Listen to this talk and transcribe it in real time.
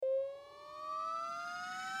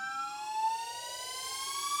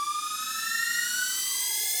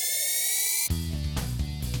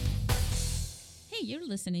you're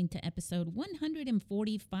listening to episode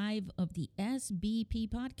 145 of the SBP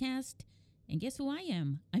podcast. And guess who I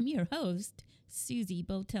am? I'm your host, Susie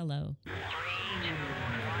Botello.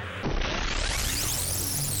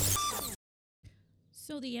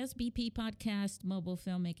 So the SBP podcast, Mobile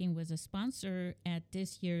Filmmaking, was a sponsor at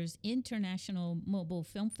this year's International Mobile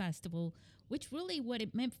Film Festival, which really what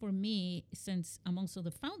it meant for me, since I'm also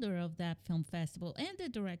the founder of that film festival and the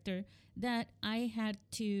director, that I had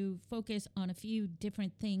to focus on a few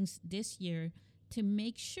different things this year to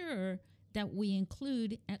make sure that we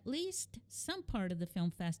include at least some part of the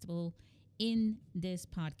film festival in this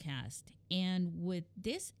podcast. And with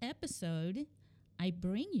this episode, I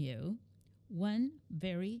bring you one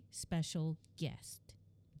very special guest.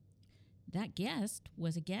 That guest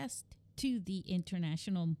was a guest to the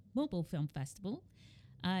International Mobile Film Festival.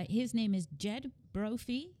 His name is Jed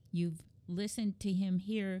Brophy. You've listened to him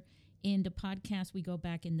here in the podcast. We go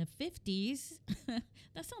back in the 50s.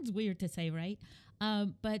 That sounds weird to say, right?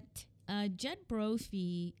 But Jed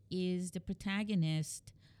Brophy is the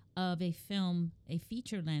protagonist of a film, a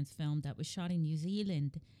feature-length film that was shot in New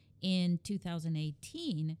Zealand in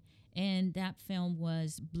 2018. And that film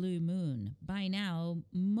was Blue Moon. By now,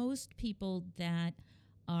 most people that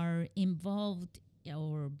are involved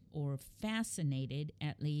or fascinated,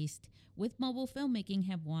 at least, with mobile filmmaking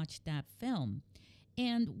have watched that film.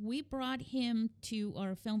 And we brought him to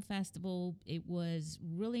our film festival. It was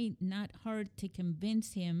really not hard to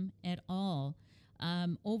convince him at all.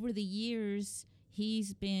 Over the years,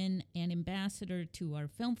 he's been an ambassador to our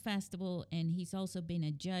film festival, and he's also been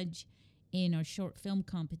a judge in our short film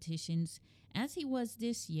competitions, as he was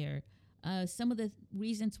this year. Some of the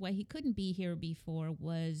reasons why he couldn't be here before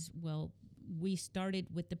was, well, we started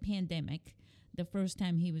with the pandemic, the first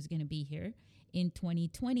time he was going to be here in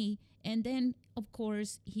 2020. And then, of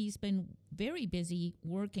course, he's been very busy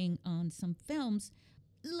working on some films.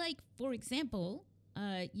 Like, for example,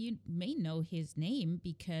 you may know his name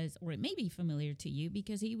because, or it may be familiar to you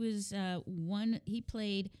because he was he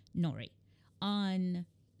played Nori on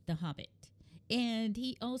The Hobbit. And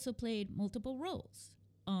he also played multiple roles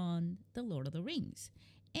on The Lord of the Rings.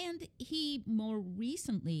 And he more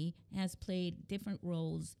recently has played different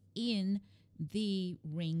roles in The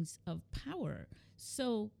Rings of Power.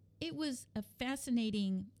 So it was a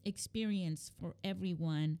fascinating experience for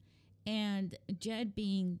everyone. And Jed,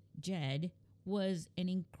 being Jed, was an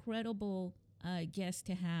incredible guest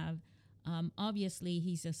to have. Obviously,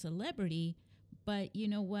 he's a celebrity, but you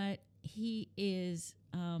know what? He is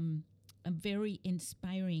a very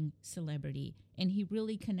inspiring celebrity, and he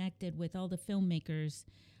really connected with all the filmmakers.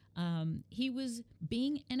 He was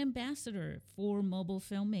being an ambassador for mobile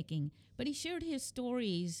filmmaking, but he shared his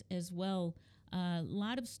stories as well. A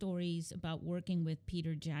lot of stories about working with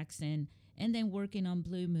Peter Jackson and then working on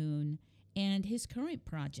Blue Moon and his current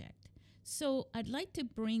project. So I'd like to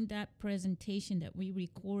bring that presentation that we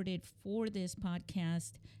recorded for this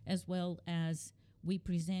podcast, as well as we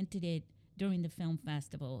presented it during the film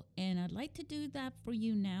festival. And I'd like to do that for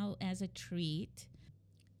you now as a treat.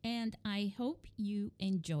 And I hope you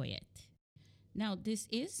enjoy it. Now, this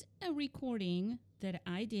is a recording that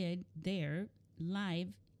I did there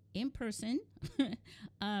live in person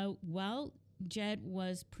while Jed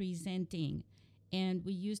was presenting. And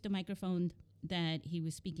we used the microphone that he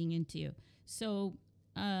was speaking into. So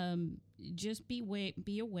just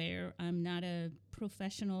be aware, I'm not a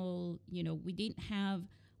professional, we didn't have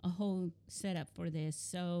a whole setup for this.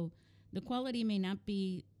 So the quality may not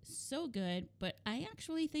be so good, but I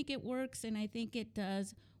actually think it works, and I think it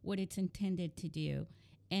does what it's intended to do.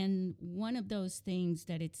 And one of those things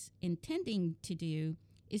that it's intending to do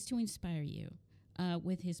is to inspire you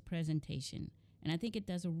with his presentation. And I think it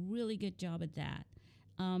does a really good job at that.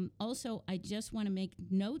 Also, I just want to make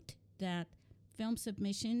note that film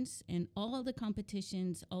submissions and all the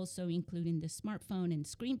competitions, also including the smartphone and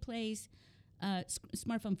screenplays,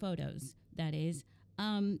 smartphone photos, that is,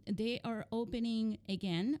 they are opening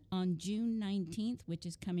again on June 19th, which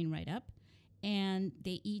is coming right up. And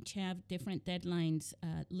they each have different deadlines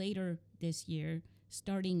later this year,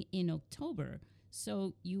 starting in October.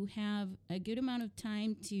 So you have a good amount of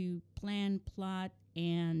time to plan, plot,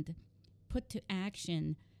 and put to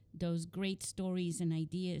action those great stories and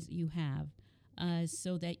ideas you have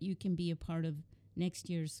so that you can be a part of next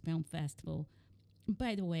year's film festival.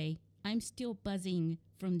 By the way, I'm still buzzing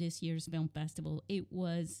from this year's film festival. It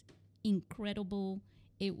was incredible.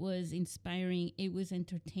 It was inspiring. It was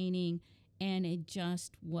entertaining. And it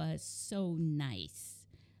just was so nice.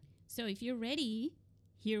 So if you're ready,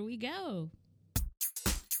 here we go.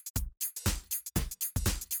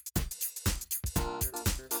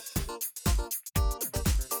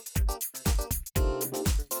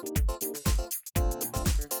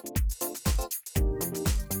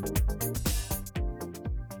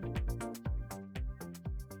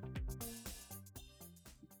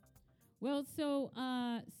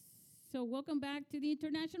 Well, so welcome back to the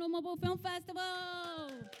International Mobile Film Festival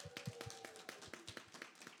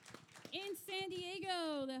in San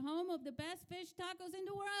Diego, the home of the best fish tacos in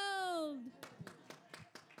the world.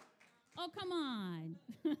 Oh, come on.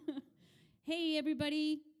 Hey,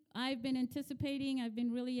 everybody. I've been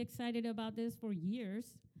really excited about this for years.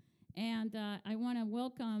 And I want to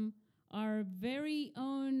welcome our very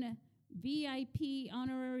own VIP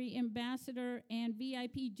honorary ambassador and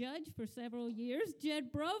VIP judge for several years,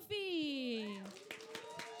 Jed Brophy.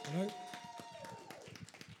 Hello.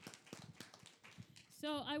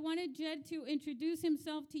 So I wanted Jed to introduce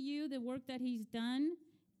himself to you, the work that he's done,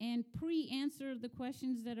 and pre-answer the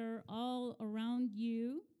questions that are all around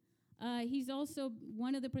you. He's also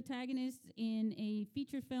one of the protagonists in a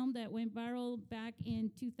feature film that went viral back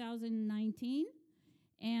in 2019.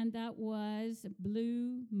 And that was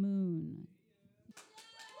Blue Moon.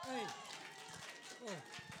 Hey. Oh.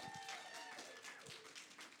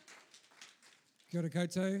 Kia ora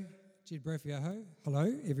koutou, Jed Brophy aho.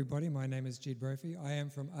 Hello, everybody. My name is Jed Brophy. I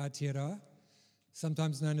am from Aotearoa,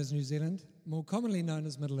 sometimes known as New Zealand, more commonly known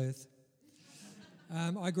as Middle Earth.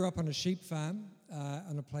 I grew up on a sheep farm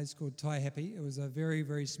on a place called Taihape. It was a very,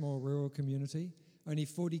 very small rural community. Only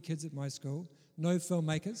 40 kids at my school. No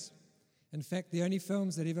filmmakers. In fact, the only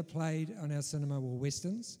films that ever played on our cinema were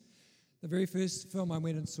westerns. The very first film I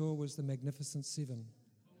went and saw was The Magnificent Seven.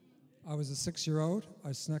 I was a 6-year-old.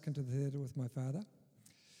 I snuck into the theatre with my father.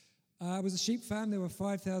 It was a sheep farm. There were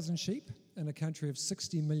 5,000 sheep in a country of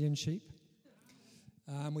 60 million sheep.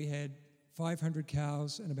 We had 500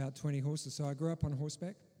 cows and about 20 horses. So I grew up on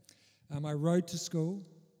horseback. I rode to school.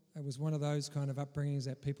 It was one of those kind of upbringings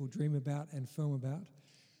that people dream about and film about.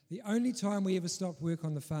 The only time we ever stopped work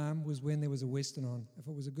on the farm was when there was a western on. If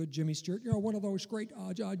it was a good Jimmy Stewart, one of those great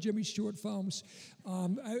Jimmy Stewart films.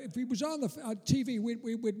 If he was on the TV,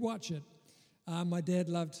 we'd watch it. My dad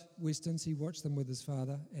loved westerns. He watched them with his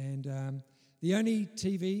father. And the only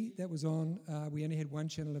TV that was on, we only had one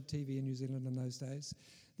channel of TV in New Zealand in those days.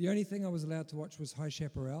 The only thing I was allowed to watch was High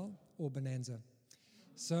Chaparral or Bonanza.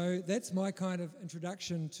 So that's my kind of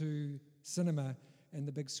introduction to cinema. And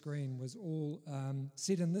the big screen was all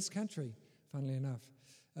set in this country, funnily enough.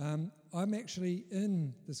 I'm actually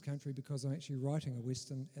in this country because I'm actually writing a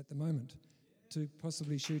western at the moment to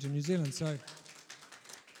possibly shoot in New Zealand. So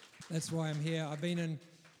that's why I'm here. I've been in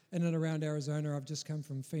and around Arizona. I've just come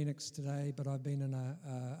from Phoenix today, but I've been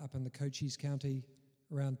up in the Cochise County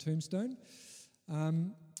around Tombstone.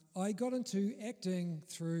 I got into acting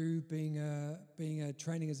through being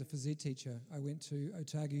training as a phys ed teacher. I went to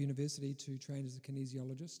Otago University to train as a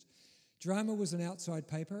kinesiologist. Drama was an outside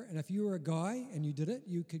paper, and if you were a guy and you did it,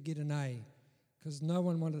 you could get an A, because no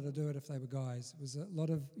one wanted to do it if they were guys. It was a lot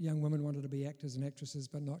of young women wanted to be actors and actresses,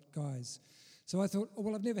 but not guys. So I thought, oh,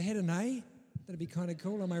 well, I've never had an A. That'd be kind of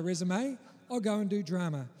cool on my resume. I'll go and do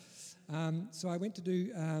drama. So I went to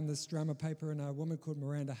do this drama paper, and a woman called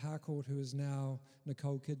Miranda Harcourt, who is now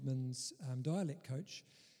Nicole Kidman's dialect coach,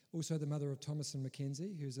 also the mother of Thomas and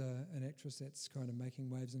Mackenzie, who's an actress that's kind of making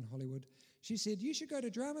waves in Hollywood. She said, you should go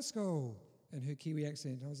to drama school, in her Kiwi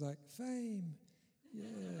accent. I was like, fame, yeah,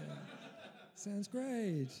 sounds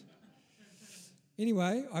great.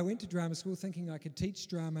 Anyway, I went to drama school thinking I could teach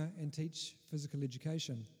drama and teach physical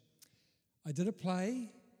education. I did a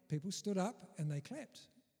play, people stood up and they clapped.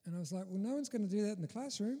 And I was like, well, no one's going to do that in the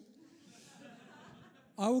classroom.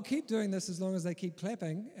 I will keep doing this as long as they keep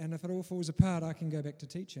clapping, and if it all falls apart, I can go back to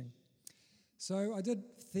teaching. So I did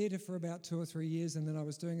theatre for about 2 or 3 years, and then I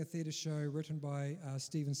was doing a theatre show written by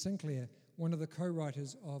Stephen Sinclair, one of the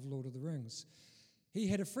co-writers of Lord of the Rings. He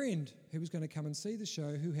had a friend who was going to come and see the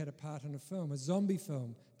show who had a part in a film, a zombie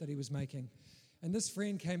film that he was making. And this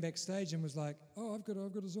friend came backstage and was like, oh, I've got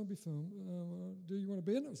a zombie film. Do you want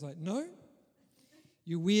to be in it? I was like, no.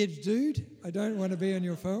 You weird dude, I don't want to be in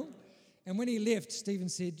your film. And when he left, Stephen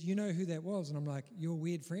said, do you know who that was? And I'm like, your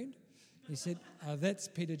weird friend? He said, that's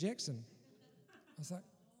Peter Jackson. I was like,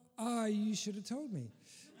 you should have told me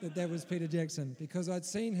that was Peter Jackson, because I'd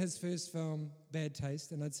seen his first film, Bad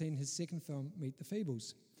Taste, and I'd seen his second film, Meet the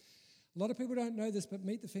Feebles. A lot of people don't know this, but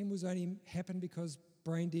Meet the Feebles only happened because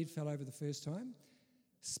Brain Dead fell over the first time.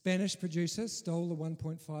 Spanish producer stole the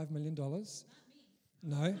 $1.5 million. Not me.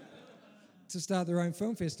 No. To start their own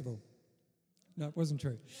film festival. No, it wasn't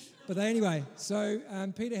true. But anyway, so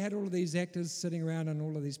Peter had all of these actors sitting around on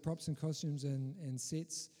all of these props and costumes and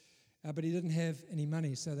sets, but he didn't have any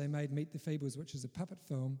money, so they made Meet the Feebles, which is a puppet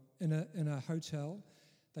film, in a hotel.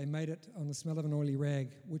 They made it on the smell of an oily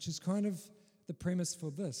rag, which is kind of the premise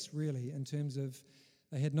for this, really, in terms of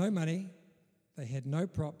they had no money, they had no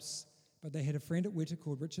props, but they had a friend at Weta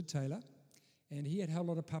called Richard Taylor, And he had a whole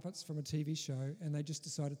lot of puppets from a TV show, and they just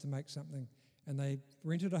decided to make something. And they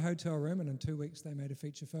rented a hotel room, and in 2 weeks they made a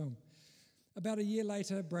feature film. About a year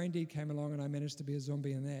later, Braindead came along, and I managed to be a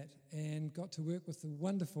zombie in that, and got to work with the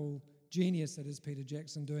wonderful genius that is Peter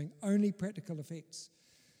Jackson, doing only practical effects.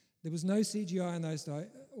 There was no CGI in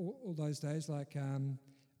all those days. Like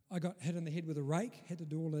I got hit in the head with a rake, had to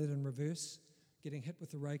do all that in reverse, getting hit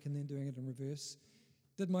with the rake and then doing it in reverse.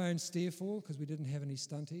 Did my own stair fall because we didn't have any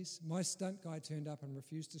stunties. My stunt guy turned up and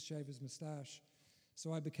refused to shave his moustache,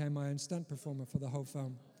 so I became my own stunt performer for the whole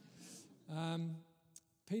film.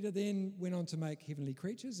 Peter then went on to make Heavenly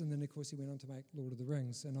Creatures, and then of course he went on to make Lord of the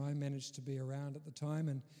Rings, and I managed to be around at the time,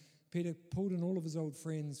 and Peter pulled in all of his old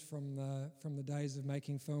friends from the days of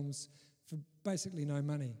making films for basically no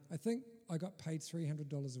money. I think I got paid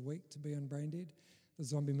 $300 a week to be on Braindead, the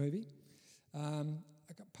zombie movie.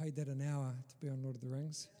 I got paid that an hour to be on Lord of the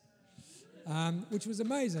Rings, which was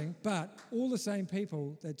amazing, but all the same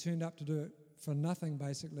people that turned up to do it for nothing,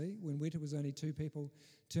 basically, when Weta was only 2 people,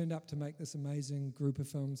 turned up to make this amazing group of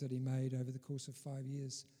films that he made over the course of 5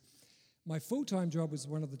 years. My full-time job was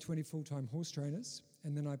one of the 20 full-time horse trainers,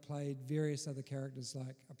 and then I played various other characters,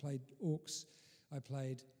 like I played orcs, I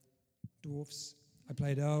played dwarfs, I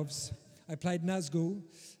played elves, I played Nazgul,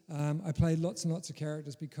 I played lots and lots of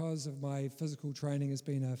characters because of my physical training as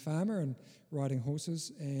being a farmer and riding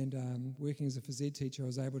horses and working as a phys ed teacher. I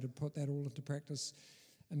was able to put that all into practice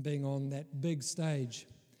and being on that big stage.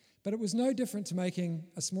 But it was no different to making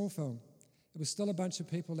a small film. It was still a bunch of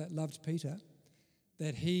people that loved Peter,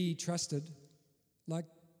 that he trusted. Like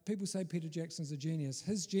people say Peter Jackson's a genius.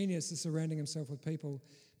 His genius is surrounding himself with people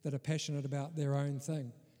that are passionate about their own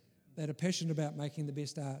thing, that are passionate about making the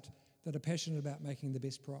best art, that are passionate about making the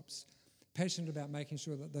best props, passionate about making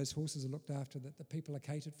sure that those horses are looked after, that the people are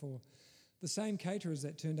catered for. The same caterers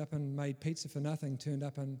that turned up and made pizza for nothing turned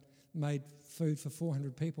up and made food for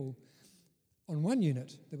 400 people on one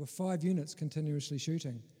unit. There were 5 units continuously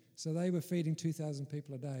shooting. So they were feeding 2,000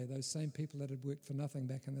 people a day, those same people that had worked for nothing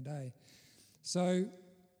back in the day. So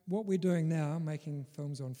what we're doing now, making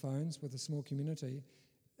films on phones with a small community,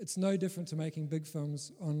 it's no different to making big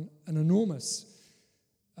films on an enormous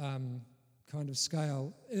kind of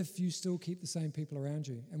scale if you still keep the same people around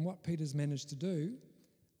you. And what Peter's managed to do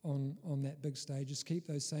on that big stage is keep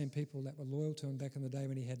those same people that were loyal to him back in the day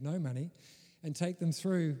when he had no money and take them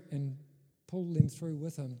through and pull them through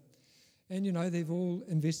with him. And, you know, they've all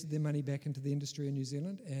invested their money back into the industry in New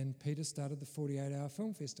Zealand, and Peter started the 48-hour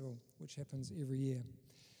film festival, which happens every year.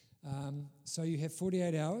 So you have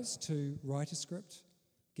 48 hours to write a script,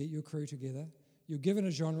 get your crew together. You're given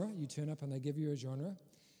a genre. You turn up and they give you a genre.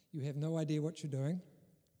 You have no idea what you're doing.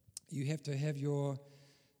 You have to have your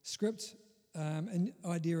script an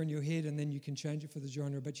idea in your head, and then you can change it for the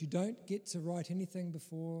genre, but you don't get to write anything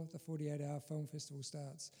before the 48-hour film festival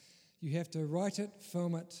starts. You have to write it,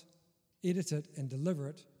 film it, edit it, and deliver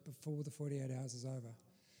it before the 48 hours is over.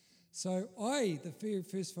 So the very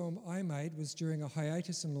first film I made was during a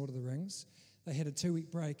hiatus in Lord of the Rings. They had a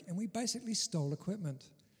 2-week break, and we basically stole equipment.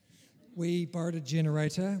 We borrowed a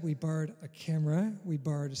generator, we borrowed a camera, we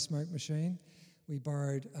borrowed a smoke machine, we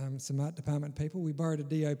borrowed some art department people, we borrowed a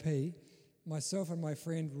DOP. Myself and my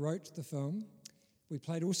friend wrote the film. We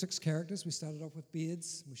played all 6 characters. We started off with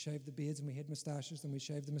beards. We shaved the beards and we had moustaches. Then we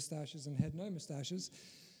shaved the moustaches and had no moustaches.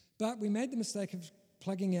 But we made the mistake of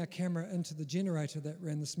plugging our camera into the generator that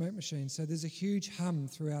ran the smoke machine. So there's a huge hum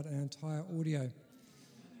throughout our entire audio.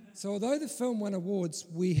 So although the film won awards,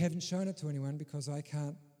 we haven't shown it to anyone because I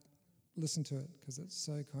can't listen to it because it's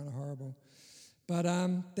so kind of horrible. But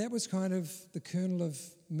that was kind of the kernel of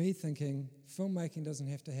me thinking filmmaking doesn't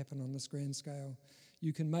have to happen on this grand scale.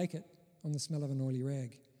 You can make it on the smell of an oily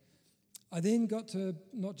rag. I then got to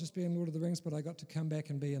not just be in Lord of the Rings, but I got to come back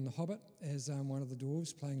and be in The Hobbit as one of the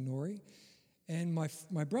dwarves playing Nori. And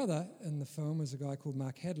my brother in the film is a guy called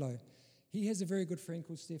Mark Hadlow. He has a very good friend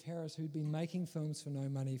called Steph Harris who'd been making films for no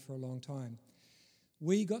money for a long time.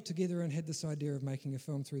 We got together and had this idea of making a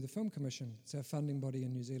film through the Film Commission. It's our funding body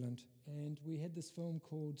in New Zealand. And we had this film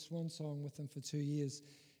called Swan Song with them for 2 years.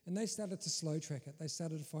 And they started to slow track it. They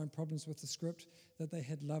started to find problems with the script that they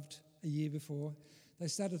had loved a year before. They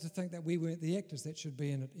started to think that we weren't the actors that should be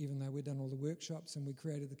in it, even though we'd done all the workshops and we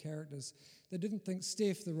created the characters. They didn't think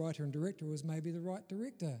Steph, the writer and director, was maybe the right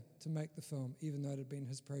director to make the film, even though it had been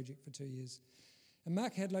his project for 2 years. And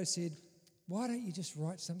Mark Hadlow said, "Why don't you just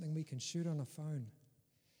write something we can shoot on a phone?"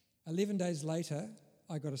 11 days later,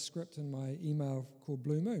 I got a script in my email called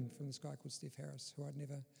Blue Moon from this guy called Steph Harris, who I'd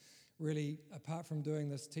never really, apart from doing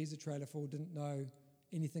this teaser trailer for, didn't know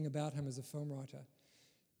anything about him as a film writer.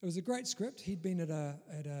 It was a great script. He'd been at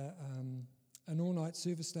an all-night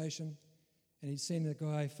service station, and he'd seen a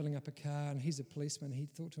guy filling up a car, and he's a policeman. He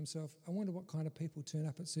thought to himself, I wonder what kind of people turn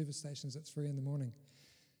up at service stations at 3 a.m.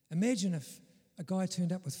 Imagine if a guy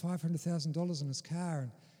turned up with $500,000 in his car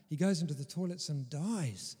and he goes into the toilets and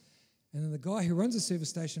dies. And then the guy who runs the service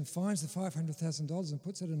station finds the $500,000 and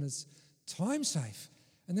puts it in his time safe.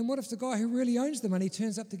 And then what if the guy who really owns the money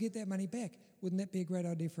turns up to get that money back? Wouldn't that be a great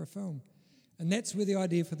idea for a film? And that's where the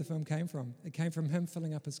idea for the film came from. It came from him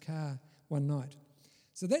filling up his car one night.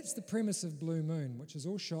 So that's the premise of Blue Moon, which is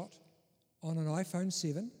all shot on an iPhone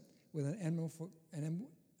 7 with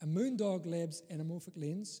a Moondog Labs anamorphic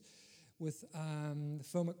lens with the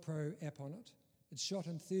Filmic Pro app on it. It's shot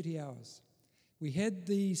in 30 hours. We had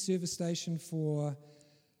the service station for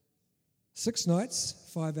 6 nights,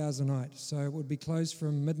 5 hours a night. So it would be closed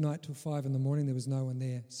from midnight till 5 in the morning. There was no one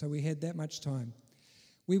there. So we had that much time.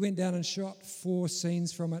 We went down and shot 4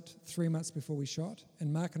 scenes from it 3 months before we shot.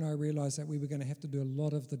 And Mark and I realised that we were going to have to do a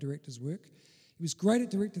lot of the director's work. He was great at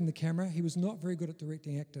directing the camera. He was not very good at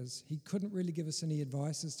directing actors. He couldn't really give us any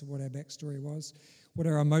advice as to what our backstory was, what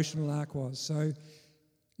our emotional arc was. So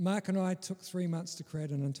Mark and I took 3 months to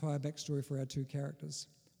create an entire backstory for our 2 characters.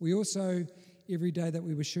 We also, every day that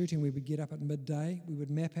we were shooting, we would get up at midday, we would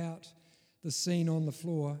map out the scene on the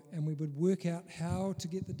floor, and we would work out how to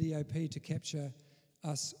get the DOP to capture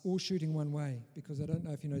us all shooting one way, because I don't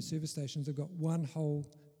know if you know, service stations have got one whole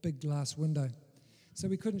big glass window. So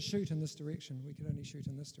we couldn't shoot in this direction, we could only shoot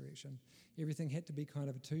in this direction. Everything had to be kind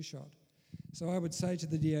of a 2-shot. So I would say to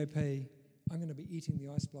the DOP, I'm going to be eating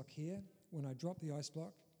the ice block here. When I drop the ice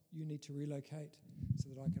block, you need to relocate so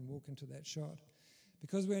that I can walk into that shot.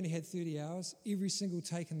 Because we only had 30 hours, every single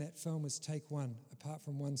take in that film was take 1, apart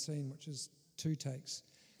from one scene, which is 2 takes.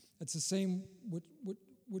 It's a scene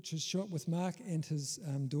which is shot with Mark and his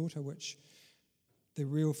daughter, which they're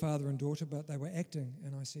real father and daughter, but they were acting.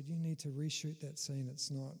 And I said, you need to reshoot that scene. It's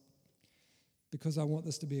not, because I want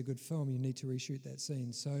this to be a good film, you need to reshoot that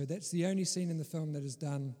scene. So that's the only scene in the film that is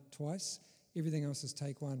done twice. Everything else is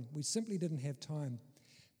take 1. We simply didn't have time.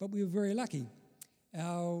 But we were very lucky.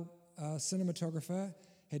 Our cinematographer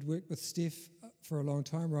had worked with Steph for a long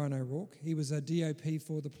time, Ryan O'Rourke. He was a DOP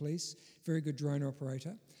for the police, very good drone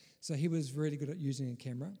operator. So he was really good at using a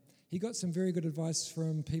camera. He got some very good advice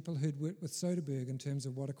from people who'd worked with Soderbergh in terms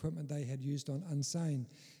of what equipment they had used on Unsane,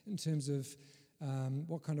 in terms of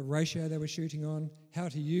what kind of ratio they were shooting on, how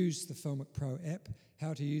to use the Filmic Pro app,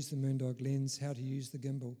 how to use the Moondog lens, how to use the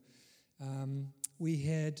gimbal. We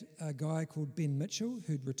had a guy called Ben Mitchell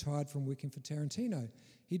who'd retired from working for Tarantino.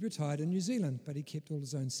 He'd retired in New Zealand, but he kept all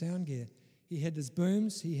his own sound gear. He had his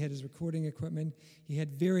booms, he had his recording equipment, he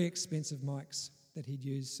had very expensive mics that he'd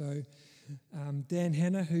use. So Dan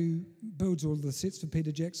Hanna, who builds all the sets for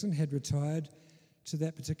Peter Jackson, had retired to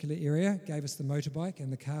that particular area, gave us the motorbike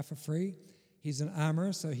and the car for free. He's an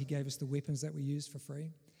armourer, so he gave us the weapons that we used for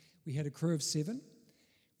free. We had a crew of 7.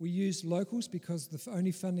 We used locals because the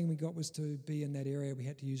only funding we got was to be in that area. We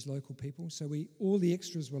had to use local people. So all the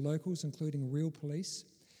extras were locals, including real police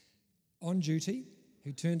on duty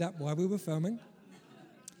who turned up while we were filming.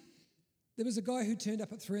 There was a guy who turned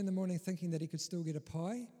up at 3 a.m. thinking that he could still get a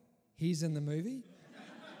pie. He's in the movie.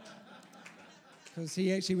 Because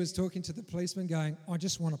he actually was talking to the policeman going, I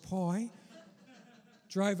just want a pie.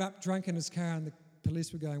 Drove up drunk in his car, and the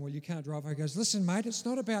police were going, well, you can't drive. He goes, listen, mate, it's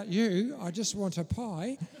not about you. I just want a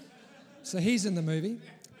pie. So he's in the movie.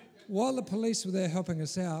 While the police were there helping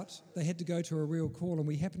us out, they had to go to a real call, and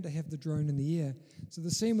we happened to have the drone in the air. So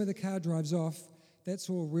the scene where the car drives off, that's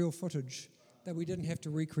all real footage that we didn't have to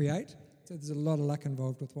recreate. So there's a lot of luck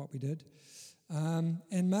involved with what we did.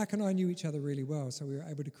 And Mark and I knew each other really well, so we were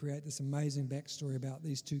able to create this amazing backstory about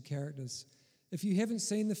these 2 characters. If you haven't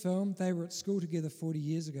seen the film, they were at school together 40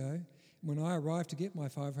 years ago. When I arrived to get my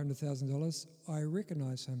 $500,000, I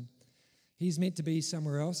recognise him. He's meant to be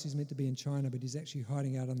somewhere else. He's meant to be in China, but he's actually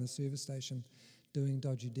hiding out on the service station doing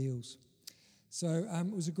dodgy deals. So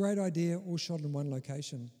it was a great idea, all shot in one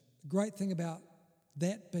location. The great thing about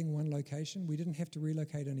that being one location, we didn't have to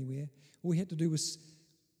relocate anywhere. All we had to do was,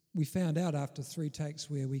 we found out after 3 takes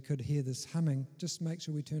where we could hear this humming, just make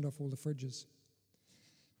sure we turned off all the fridges,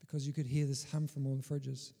 because you could hear this hum from all the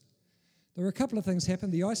fridges. There were a couple of things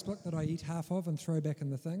happened. The ice block that I eat half of and throw back in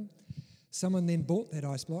the thing, someone then bought that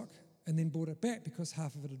ice block and then bought it back because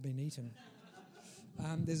half of it had been eaten.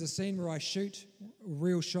 There's a scene where I shoot a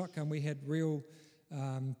real shotgun. We had real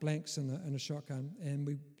blanks in a shotgun, and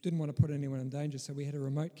we didn't want to put anyone in danger, so we had a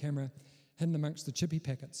remote camera hidden amongst the chippy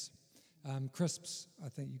packets. Crisps, I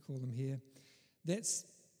think you call them here. That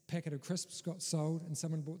packet of crisps got sold, and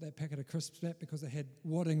someone bought that packet of crisps back because it had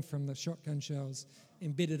wadding from the shotgun shells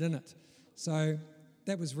embedded in it. So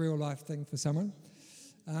that was a real life thing for someone.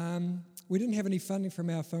 We didn't have any funding from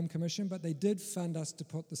our film commission, but they did fund us to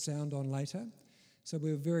put the sound on later. So we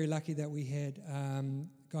were very lucky that we had a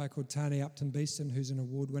guy called Tane Upton Beeston, who's an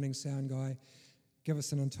award-winning sound guy, give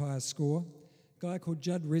us an entire score. A guy called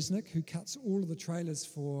Judd Resnick, who cuts all of the trailers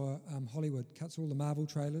for Hollywood, cuts all the Marvel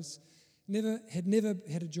trailers, had never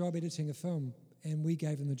had a job editing a film, and we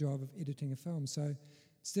gave him the job of editing a film. So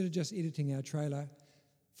instead of just editing our trailer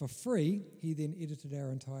for free, he then edited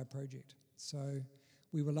our entire project. So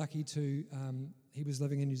we were lucky to, he was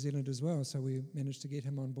living in New Zealand as well, so we managed to get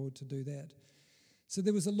him on board to do that. So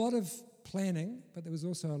there was a lot of planning, but there was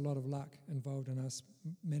also a lot of luck involved in us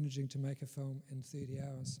managing to make a film in 30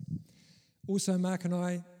 hours. Also, Mark and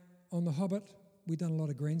I, on The Hobbit, we'd done a lot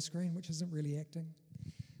of green screen, which isn't really acting.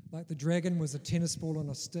 Like the dragon was a tennis ball on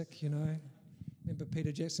a stick, you know. Remember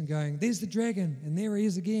Peter Jackson going, "There's the dragon," and there he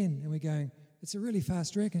is again. And we're going, "It's a really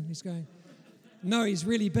fast dragon." He's going, "No, he's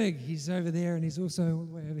really big. He's over there and he's also all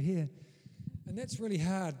the way over here." And that's really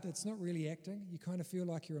hard. It's not really acting. You kind of feel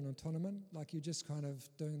like you're an autonomon, like you're just kind of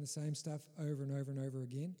doing the same stuff over and over and over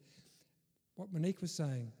again. What Monique was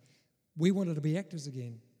saying, we wanted to be actors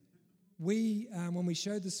again. When we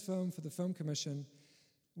showed this film for the film commission,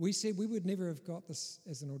 we said we would never have got this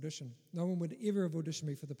as an audition. No one would ever have auditioned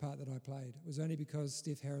me for the part that I played. It was only because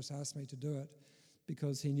Steph Harris asked me to do it,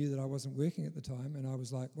 because he knew that I wasn't working at the time, and I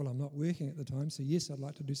was like, well, I'm not working at the time, so yes, I'd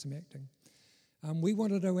like to do some acting. We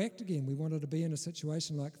wanted to act again. We wanted to be in a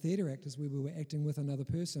situation like theatre actors where we were acting with another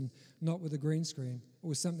person, not with a green screen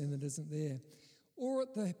or something that isn't there. Or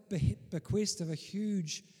at the bequest of a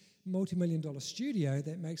huge multi-million-dollar studio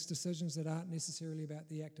that makes decisions that aren't necessarily about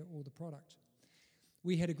the actor or the product.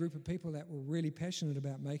 We had a group of people that were really passionate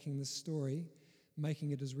about making this story,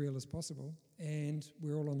 making it as real as possible, and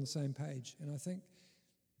we're all on the same page. And I think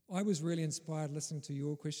I was really inspired listening to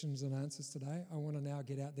your questions and answers today. I want to now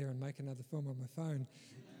get out there and make another film on my phone.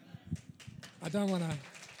 I don't want to...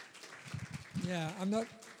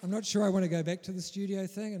 I'm not sure I want to go back to the studio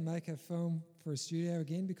thing and make a film for a studio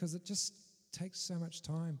again, because it just takes so much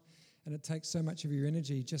time and it takes so much of your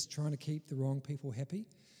energy just trying to keep the wrong people happy.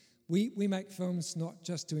 We make films not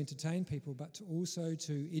just to entertain people, but to also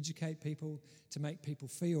to educate people, to make people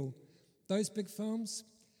feel. Those big films,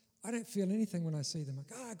 I don't feel anything when I see them.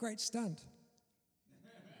 Like, great stunt.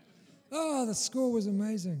 Oh, the score was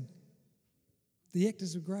amazing. The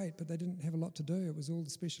actors were great, but they didn't have a lot to do. It was all the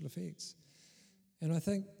special effects. And I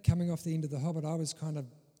think coming off the end of The Hobbit, I was kind of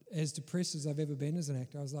as depressed as I've ever been as an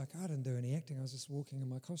actor. I was like, I didn't do any acting. I was just walking in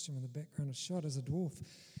my costume in the background of shot as a dwarf.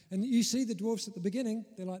 And you see the dwarfs at the beginning,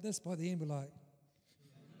 they're like this. By the end, we're like...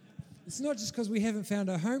 It's not just because we haven't found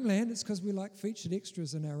our homeland, it's because we're like featured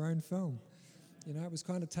extras in our own film. You know, it was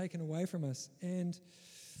kind of taken away from us. And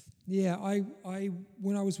yeah,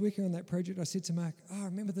 when I was working on that project, I said to Mark,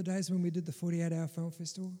 remember the days when we did the 48-hour film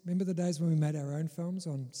festival? Remember the days when we made our own films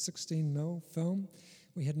on 16mm film?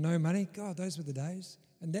 We had no money. God, those were the days.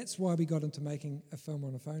 And that's why we got into making a film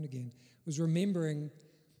on a phone again, was remembering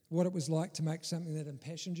what it was like to make something that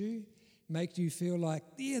impassioned you, make you feel like,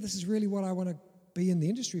 yeah, this is really what I want to be in the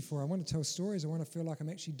industry for. I want to tell stories. I want to feel like I'm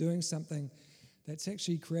actually doing something that's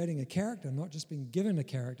actually creating a character, not just being given a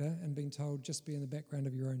character and being told just be in the background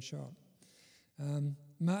of your own shot.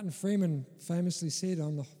 Martin Freeman famously said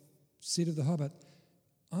on the set of The Hobbit,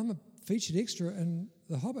 I'm a featured extra in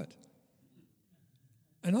The Hobbit.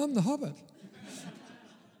 And I'm The Hobbit.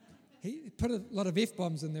 He put a lot of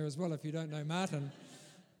F-bombs in there as well, if you don't know Martin.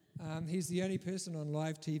 He's the only person on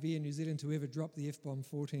live TV in New Zealand to ever drop the F-bomb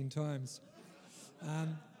 14 times.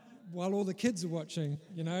 While all the kids are watching,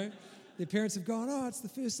 you know. Their parents have gone, it's the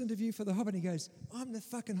first interview for The Hobbit. He goes, I'm the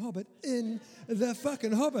fucking Hobbit in The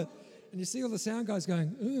fucking Hobbit. And you see all the sound guys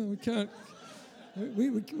going,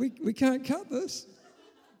 we can't cut this.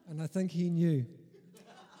 And I think he knew.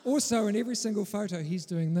 Also, in every single photo, he's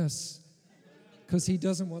doing this because he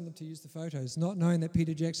doesn't want them to use the photos, not knowing that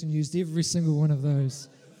Peter Jackson used every single one of those.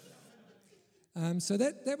 So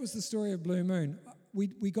that was the story of Blue Moon.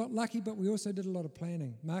 We got lucky, but we also did a lot of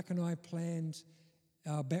planning. Mark and I planned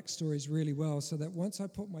our backstories really well, so that once I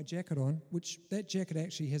put my jacket on, which that jacket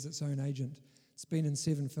actually has its own agent. It's been in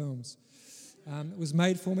 7 films. It was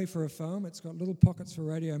made for me for a film. It's got little pockets for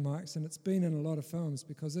radio mics, and it's been in a lot of films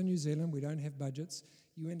because in New Zealand we don't have budgets.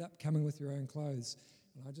 You end up coming with your own clothes.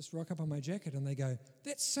 And I just rock up on my jacket and they go,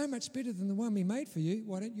 that's so much better than the one we made for you.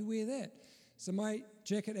 Why don't you wear that? So my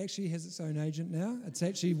jacket actually has its own agent now. It's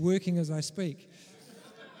actually working as I speak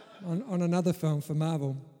on another film for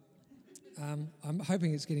Marvel. I'm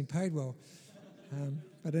hoping it's getting paid well.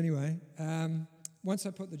 But anyway, once I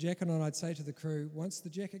put the jacket on, I'd say to the crew, once the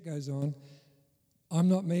jacket goes on, I'm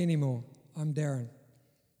not me anymore. I'm Darren.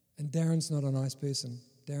 And Darren's not a nice person.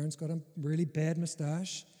 Darren's got a really bad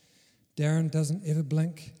moustache. Darren doesn't ever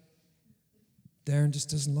blink. Darren just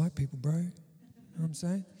doesn't like people, bro. You know what I'm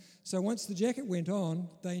saying? So once the jacket went on,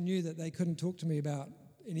 they knew that they couldn't talk to me about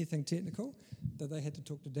anything technical, that they had to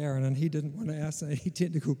talk to Darren, and he didn't want to ask any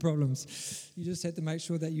technical problems. You just had to make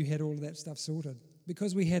sure that you had all of that stuff sorted,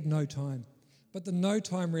 because we had no time. But the no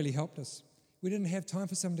time really helped us. We didn't have time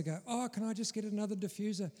for someone to go, oh, can I just get another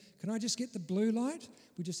diffuser? Can I just get the blue light?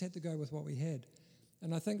 We just had to go with what we had.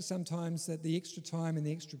 And I think sometimes that the extra time and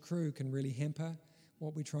the extra crew can really hamper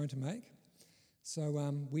what we're trying to make.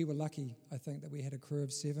 So we were lucky, I think, that we had a crew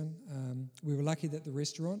of 7. We were lucky that the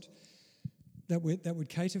restaurant that would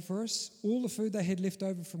cater for us, all the food they had left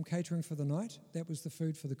over from catering for the night, that was the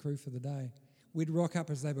food for the crew for the day. We'd rock up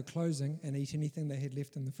as they were closing and eat anything they had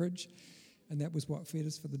left in the fridge, and that was what fed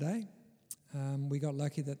us for the day. We got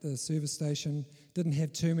lucky that the service station didn't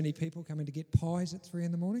have too many people coming to get pies at 3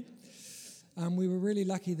 a.m. We were really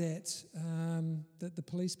lucky that the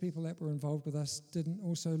police people that were involved with us didn't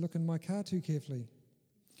also look in my car too carefully,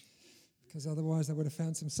 because otherwise they would have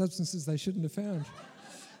found some substances they shouldn't have found.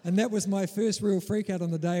 And that was my first real freak out on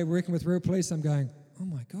the day working with real police. I'm going, oh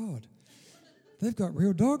my God, they've got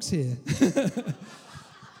real dogs here.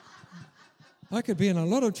 I could be in a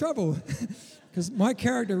lot of trouble because my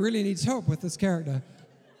character really needs help with this character.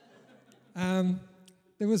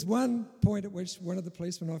 There was one point at which one of the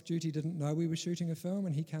policemen off duty didn't know we were shooting a film,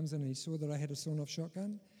 and he comes in and he saw that I had a sawn-off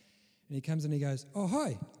shotgun, and he comes in and he goes, oh,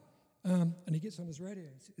 hi. And he gets on his radio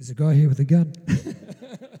and says, there's a guy here with a gun.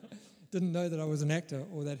 Didn't know that I was an actor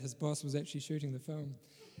or that his boss was actually shooting the film,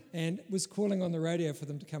 and was calling on the radio for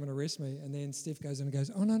them to come and arrest me. And then Steph goes in and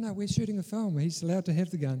goes, oh, no, we're shooting a film. He's allowed to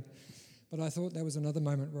have the gun. But I thought that was another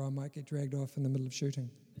moment where I might get dragged off in the middle of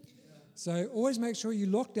shooting. So always make sure you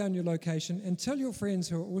lock down your location and tell your friends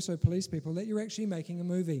who are also police people that you're actually making a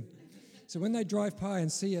movie. So when they drive by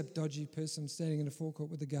and see a dodgy person standing in a forecourt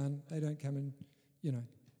with a gun, they don't come in,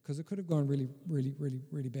 because it could have gone really, really, really,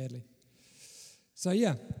 really badly. So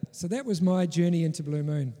that was my journey into Blue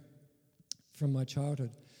Moon from my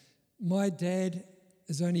childhood. My dad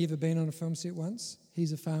has only ever been on a film set once.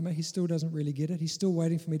 He's a farmer. He still doesn't really get it. He's still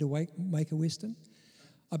waiting for me to make a Western.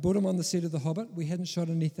 I brought him on the set of The Hobbit. We hadn't shot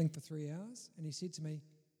anything for 3 hours, and he said to me,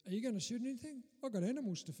 are you going to shoot anything? I've got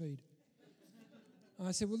animals to feed.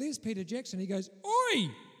 I said, well, there's Peter Jackson. He goes, oi,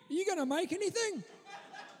 are you going to make anything?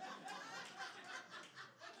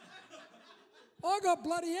 I got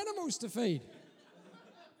bloody animals to feed.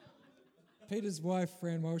 Peter's wife,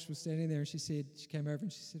 Fran Walsh, was standing there, and she came over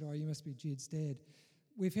and she said, oh, you must be Jed's dad.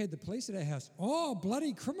 We've had the police at our house. Oh,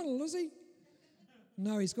 bloody criminal, is he?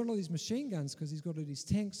 No, he's got all these machine guns because he's got all these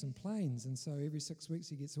tanks and planes, and so every 6 weeks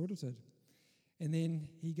he gets audited. And then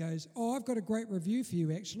he goes, oh, I've got a great review for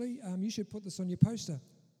you, actually. You should put this on your poster.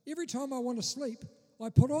 Every time I want to sleep, I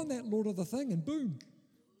put on that Lord of the Thing, and boom.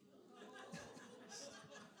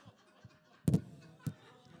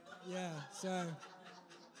 Yeah, so...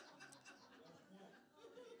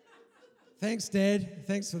 Thanks, Dad.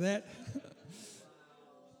 Thanks for that.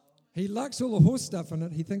 He likes all the horse stuff in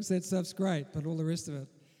it. He thinks that stuff's great, but all the rest of it.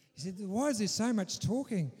 He said, why is there so much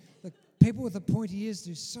talking? The people with the pointy ears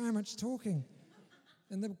do so much talking.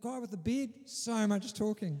 And the guy with the beard, so much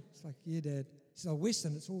talking. It's like, yeah, Dad. He said, oh,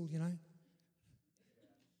 Western, it's all,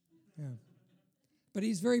 Yeah. But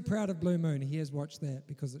he's very proud of Blue Moon. He has watched that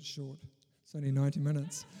because it's short. It's only 90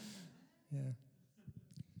 minutes. Yeah.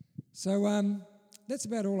 So that's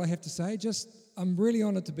about all I have to say. I'm really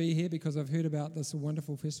honoured to be here because I've heard about this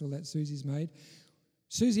wonderful festival that Susie's made.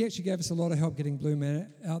 Susie actually gave us a lot of help getting Blue Moon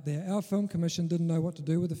out there. Our film commission didn't know what to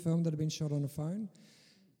do with a film that had been shot on a phone.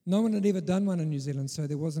 No one had ever done one in New Zealand, so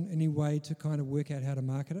there wasn't any way to kind of work out how to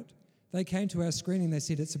market it. They came to our screening, they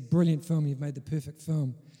said, it's a brilliant film, you've made the perfect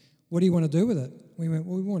film. What do you want to do with it? We went,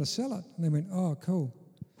 well, we want to sell it. And they went, oh, cool.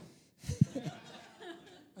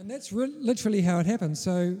 And that's literally how it happened.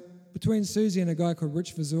 So between Susie and a guy called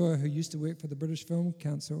Rich Vizor, who used to work for the British Film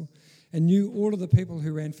Council and knew all of the people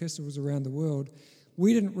who ran festivals around the world,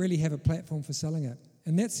 we didn't really have a platform for selling it.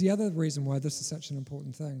 And that's the other reason why this is such an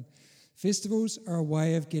important thing. Festivals are a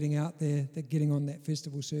way of getting out there, getting on that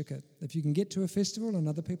festival circuit. If you can get to a festival and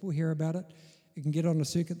other people hear about it, you can get on a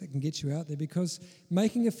circuit that can get you out there, because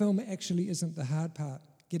making a film actually isn't the hard part.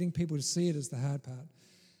 Getting people to see it is the hard part.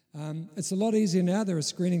 It's a lot easier now. There are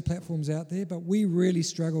screening platforms out there, but we really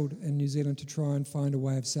struggled in New Zealand to try and find a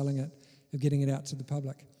way of selling it, of getting it out to the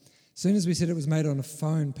public. As soon as we said it was made on a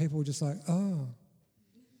phone, people were just like, oh,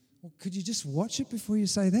 well, could you just watch it before you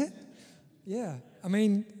say that? Yeah, I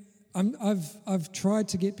mean, I've tried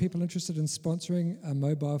to get people interested in sponsoring a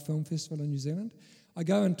mobile film festival in New Zealand. I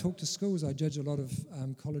go and talk to schools. I judge a lot of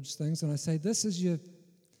college things, and I say, this is your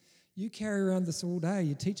You carry around this all day.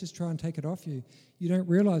 Your teachers try and take it off you. You don't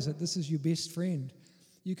realize that this is your best friend.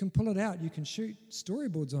 You can pull it out. You can shoot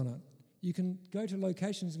storyboards on it. You can go to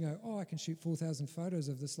locations and go, oh, I can shoot 4,000 photos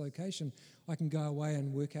of this location. I can go away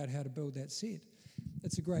and work out how to build that set.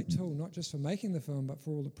 It's a great tool, not just for making the film, but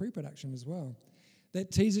for all the pre-production as well.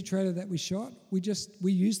 That teaser trailer that we shot, we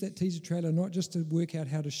used that teaser trailer not just to work out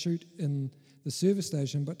how to shoot in the service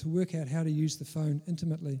station, but to work out how to use the phone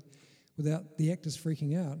intimately without the actors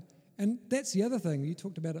freaking out. And that's the other thing. You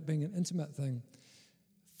talked about it being an intimate thing.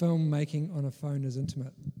 Filmmaking on a phone is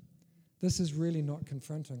intimate. This is really not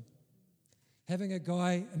confronting. Having a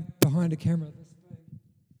guy behind a camera this big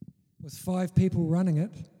with 5 people running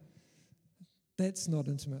it, that's not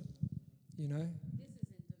intimate, you know? This is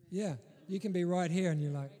intimate. Yeah, you can be right here and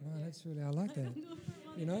you're like, oh, that's really, I like that,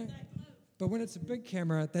 you know? But when it's a big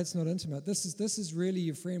camera, that's not intimate. This is really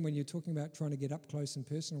your friend when you're talking about trying to get up close and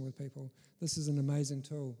personal with people. This is an amazing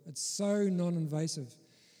tool. It's so non-invasive.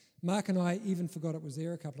 Mark and I even forgot it was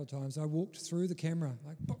there a couple of times. I walked through the camera,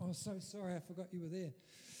 like, oh, I'm so sorry, I forgot you were there.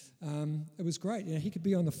 It was great. You know, he could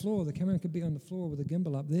be on the floor, the camera could be on the floor with a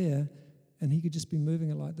gimbal up there, and he could just be moving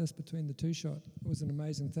it like this between the two shot. It was an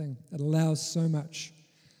amazing thing. It allows so much.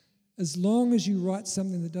 As long as you write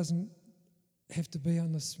something that doesn't have to be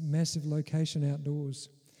on this massive location outdoors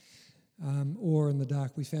or in the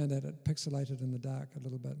dark. We found that it pixelated in the dark a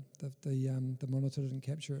little bit. The monitor didn't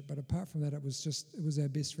capture it, but apart from that, it was our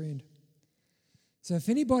best friend. So if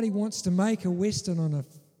anybody wants to make a Western on a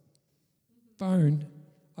phone,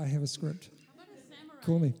 I have a script. How about a samurai?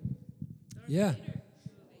 Call me. Yeah.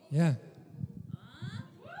 Yeah.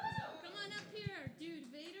 Come on up here, dude,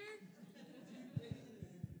 Vader. I think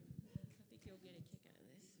you'll get a kick out of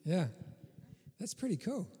this. Yeah. That's pretty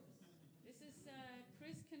cool. This is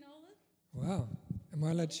Chris Canola. Wow. Am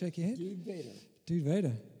I allowed to shake your hand? Dude Vader. Dude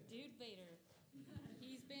Vader. Dude Vader.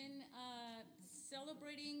 He's been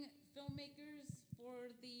celebrating filmmakers for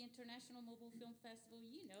the International Mobile Film Festival,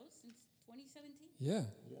 since 2017. Yeah.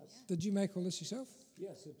 Yes. Did you make all this yourself?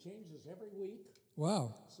 Yes, it changes every week.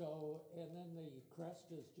 Wow. So, and then the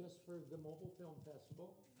crest is just for the Mobile Film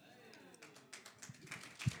Festival.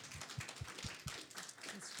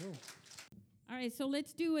 That's cool. All right, so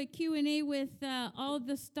let's do a Q&A with all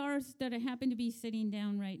the stars that happen to be sitting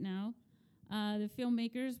down right now. The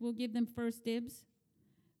filmmakers, we'll give them first dibs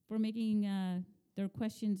for making their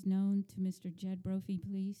questions known to Mr. Jed Brophy,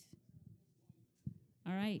 please.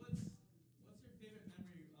 All right. What's your favorite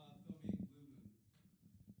memory filming Blue Moon?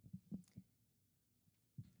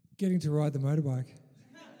 Getting to ride the motorbike.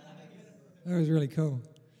 That was really cool.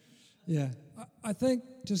 Yeah. I think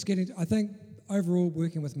overall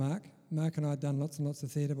working with Mark and I had done lots and lots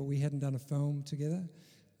of theatre, but we hadn't done a film together,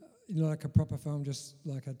 like a proper film, just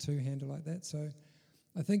like a two-hander like that. So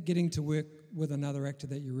I think getting to work with another actor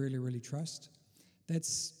that you really, really trust,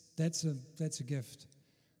 that's a gift.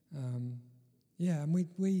 And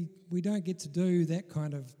we don't get to do that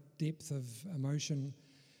kind of depth of emotion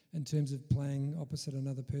in terms of playing opposite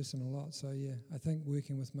another person a lot. So yeah, I think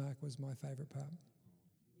working with Mark was my favourite part.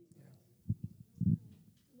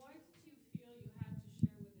 Why did you feel you had to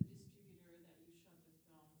share with the distributor that you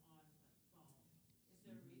shot the film on phone? Is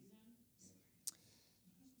there a reason?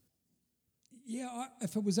 Yeah,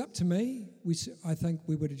 if it was up to me, I think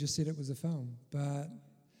we would have just said it was a film. But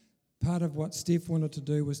part of what Steph wanted to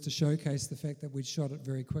do was to showcase the fact that we'd shot it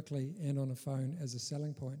very quickly and on a phone as a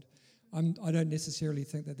selling point. I don't necessarily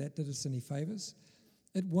think that did us any favours.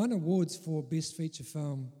 It won awards for Best Feature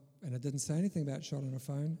Film, and it didn't say anything about shot on a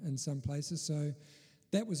phone in some places, so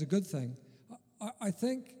that was a good thing. I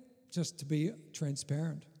think just to be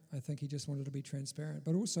transparent. I think he just wanted to be transparent.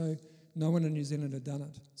 But also, no one in New Zealand had done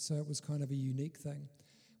it, so it was kind of a unique thing.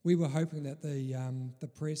 We were hoping that the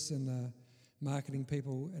press and the marketing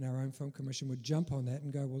people in our own film commission would jump on that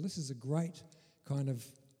and go, well, this is a great kind of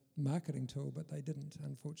marketing tool, but they didn't,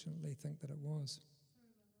 unfortunately, think that it was.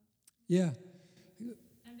 Yeah.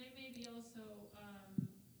 And they maybe also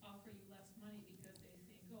offer you less money because they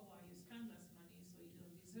think, oh, well, you spend less money, so you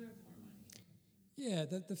don't deserve more money.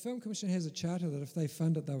 Yeah, the Film Commission has a charter that if they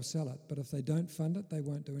fund it, they'll sell it, but if they don't fund it, they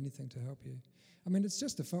won't do anything to help you. I mean, it's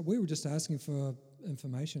just we were just asking for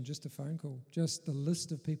information, just a phone call, just the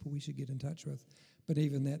list of people we should get in touch with, but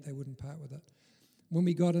even that, they wouldn't part with it. When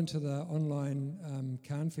we got into the online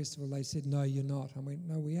Cannes Festival, they said, no, you're not. I went,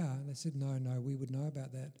 no, we are. And they said, no, we would know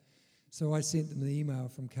about that. So I sent them the email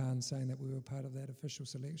from Cannes saying that we were part of that official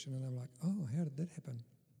selection, and they were like, oh, how did that happen?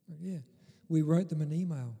 Like, yeah, we wrote them an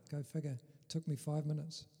email. Go figure. Took me 5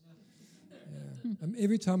 minutes. Yeah.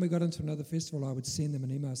 Every time we got into another festival, I would send them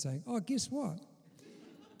an email saying, oh, guess what?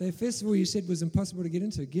 The festival you said was impossible to get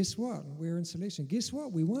into. Guess what? We're in selection. Guess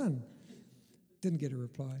what? We won. Didn't get a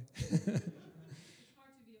reply. It's hard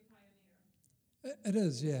to be a pioneer. It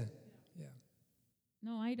is, yeah.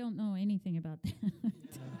 No, I don't know anything about that.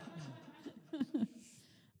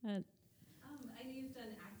 I know you've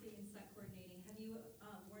done acting and set coordinating. Have you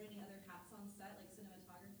worn any other hats on set, like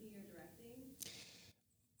cinematography or directing?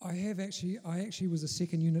 I have actually. I actually was a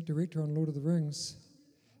second unit director on Lord of the Rings.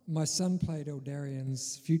 My son played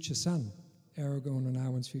Eldarian's future son, Aragorn and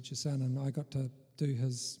Arwen's future son, and I got to do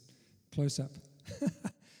his close-up.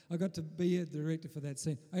 I got to be a director for that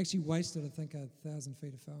scene. I actually wasted, I think, 1,000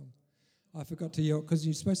 feet of film. I forgot to yell, because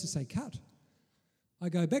you're supposed to say cut. I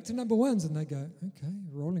go, back to number ones, and they go, okay,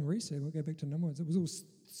 rolling reset, we'll go back to number ones. It was all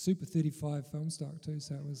super 35 film stock too,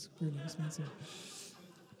 so it was really expensive.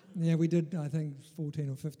 Yeah, we did, I think, 14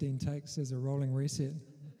 or 15 takes as a rolling reset.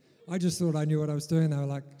 I just thought I knew what I was doing. They were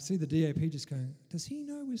like, see the DAP just going, does he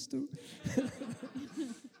know we're still...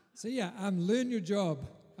 So yeah, learn your job.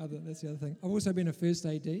 That's the other thing. I've also been a first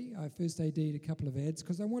AD. I first AD'd a couple of ads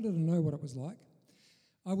because I wanted to know what it was like.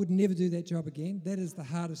 I would never do that job again. That is the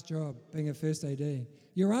hardest job, being a first AD.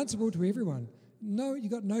 You're answerable to everyone. No, you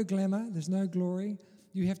got no glamour. There's no glory.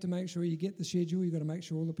 You have to make sure you get the schedule. You've got to make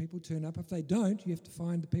sure all the people turn up. If they don't, you have to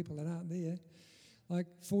find the people that aren't there. Like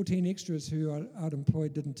 14 extras who I'd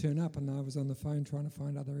employed didn't turn up, and I was on the phone trying to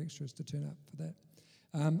find other extras to turn up for that.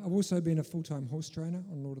 I've also been a full-time horse trainer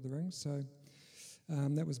on Lord of the Rings, so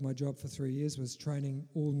that was my job for 3 years, was training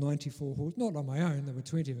all 94 horses. Not on my own, there were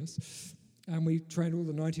 20 of us. We trained all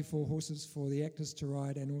the 94 horses for the actors to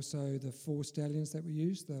ride, and also the 4 stallions that we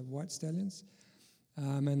used, the white stallions.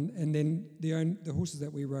 And then the horses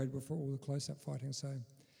that we rode were for all the close-up fighting, so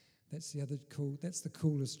that's the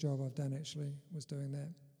coolest job I've done, actually, was doing that.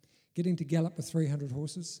 Getting to gallop with 300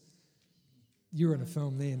 horses. You were in a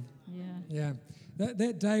film then. Yeah.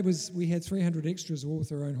 That day we had 300 extras all with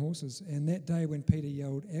their own horses, and that day when Peter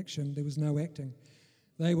yelled action, there was no acting.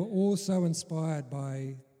 They were all so inspired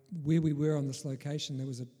by where we were on this location. There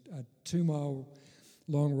was a 2-mile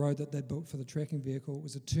long road that they'd built for the tracking vehicle. It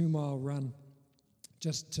was a 2-mile run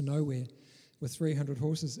just to nowhere with 300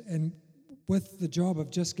 horses, and with the job of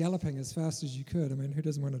just galloping as fast as you could. I mean, who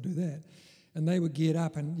doesn't want to do that? And they were geared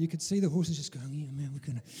up, and you could see the horses just going, yeah, man,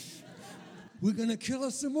 we're gonna kill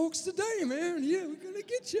us some orcs today, man. Yeah, we're gonna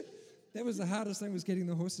get you. That was the hardest thing, was getting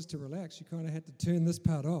the horses to relax. You kind of had to turn this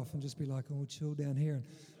part off and just be like, oh, we'll chill down here. And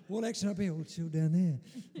all action up here, we'll chill down there.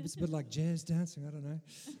 It's a bit like jazz dancing, I don't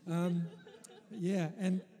know. Yeah,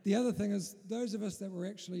 and the other thing is, those of us that were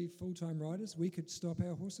actually full-time riders, we could stop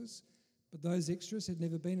our horses, but those extras had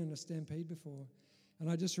never been in a stampede before. And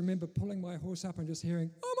I just remember pulling my horse up and just hearing,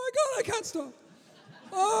 oh my God, I can't stop.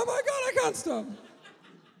 Oh my God, I can't stop.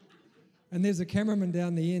 And there's a cameraman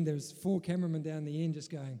down the end, there's 4 cameramen down the end just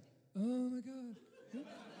going, oh my God.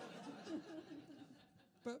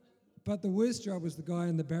 But the worst job was the guy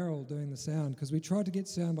in the barrel doing the sound, because we tried to get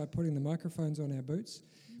sound by putting the microphones on our boots,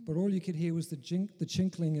 but all you could hear was the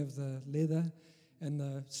chinkling of the leather, and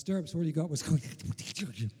the stirrups, all you got was going,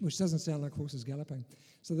 which doesn't sound like horses galloping.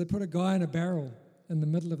 So they put a guy in a barrel in the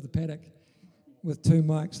middle of the paddock with 2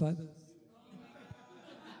 mics like this.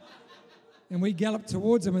 And we galloped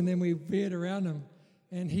towards him, and then we veered around him.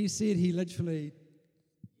 And he said he literally,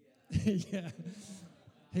 yeah,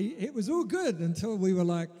 it was all good until we were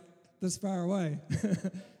like this far away.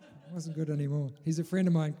 It wasn't good anymore. He's a friend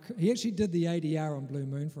of mine. He actually did the ADR on Blue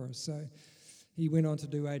Moon for us, so he went on to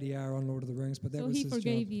do ADR on Lord of the Rings, but that was his job. So he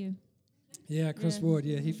forgave you. Yeah, Chris Ward,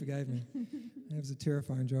 yeah, he forgave me. It was a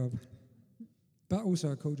terrifying job, but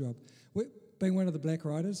also a cool job. Being one of the black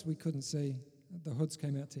riders, we couldn't see. The hoods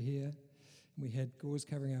came out to here. We had gauze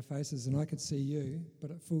covering our faces, and I could see you,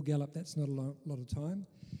 but at full gallop, that's not a lot of time.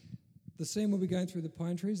 The scene where we're going through the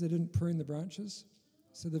pine trees, they didn't prune the branches.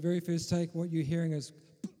 So the very first take, what you're hearing is,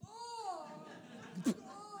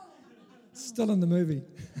 still in the movie.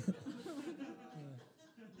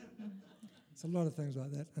 It's a lot of things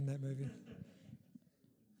like that in that movie.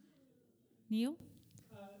 Neil?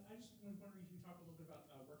 I just was wondering if you could talk a little bit about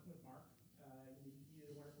working with Mark. You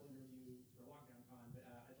did a wonderful interview for Lockdown Con, but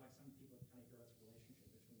I'd like some people to kind of hear about the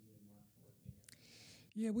relationship between you and Mark working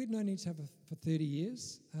together. Yeah, we'd known each other for 30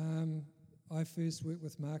 years. I first worked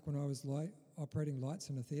with Mark when I was operating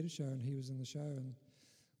lights in a theatre show, and he was in the show, and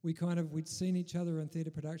we'd seen each other in theatre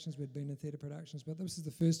productions, we'd been in theatre productions, but this is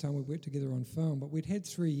the first time we worked together on film. But we'd had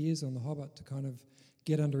 3 years on The Hobbit to kind of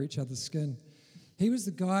get under each other's skin. He was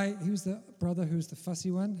the brother who was the fussy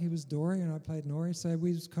one. He was Dory, and I played Nori, so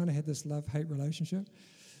we just kind of had this love-hate relationship.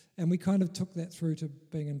 And we kind of took that through to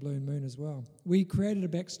being in Blue Moon as well. We created a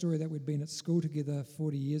backstory that we'd been at school together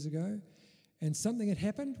 40 years ago, And something had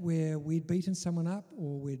happened where we'd beaten someone up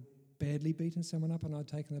or we'd badly beaten someone up and I'd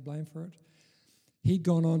taken the blame for it. He'd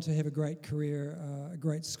gone on to have a great career, a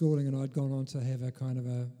great schooling, and I'd gone on to have I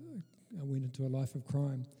went into a life of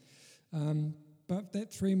crime. But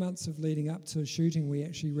that 3 months of leading up to shooting, we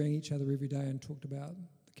actually rang each other every day and talked about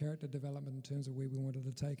the character development in terms of where we wanted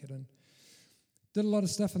to take it. And did a lot of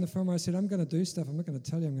stuff in the film where I said, I'm going to do stuff. I'm not going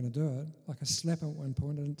to tell you I'm going to do it. Like I slapped him at one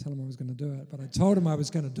point. I didn't tell him I was going to do it. But I told him I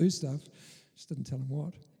was going to do stuff. Just didn't tell him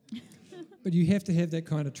what. But you have to have that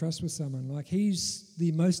kind of trust with someone. Like, he's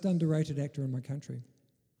the most underrated actor in my country.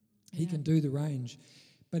 He can do the range.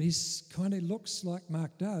 But he's kind of looks like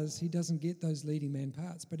Mark does. He doesn't get those leading man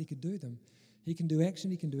parts, but he could do them. He can do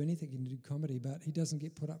action, he can do anything, he can do comedy, but he doesn't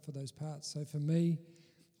get put up for those parts. So for me,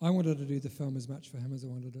 I wanted to do the film as much for him as I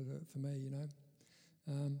wanted to do it for me, you know.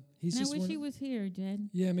 And I wish he was here, Jed.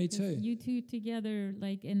 Yeah, me too. You two together,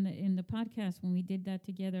 like in the podcast when we did that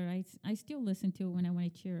together, I still listen to it when I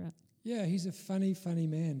want to cheer up. Yeah, he's a funny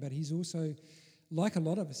man, but he's also, like a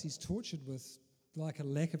lot of us, he's tortured with like a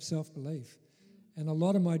lack of self-belief. And a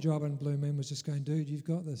lot of my job in Blue Moon was just going, dude, you've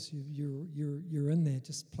got this. You're in there.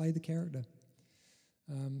 Just play the character.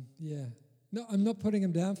 Yeah. No, I'm not putting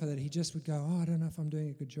him down for that. He just would go, I don't know if I'm doing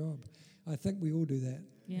a good job. I think we all do that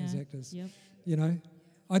as actors. Yep. You know,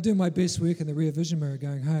 I do my best work in the rear vision mirror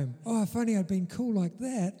going home. Oh, if only I'd been cool like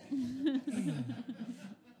that. Yeah.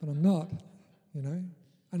 But I'm not, you know.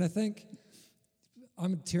 And I think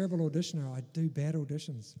I'm a terrible auditioner. I do bad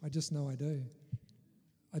auditions. I just know I do.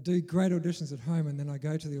 I do great auditions at home, and then I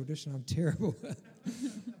go to the audition, I'm terrible.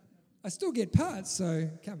 I still get parts, so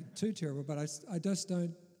it can't be too terrible, but I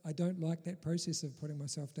don't like that process of putting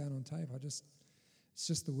myself down on tape. It's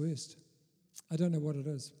just the worst. I don't know what it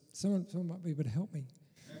is. Someone might be able to help me.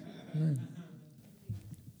 No. I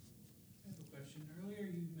have a question. Earlier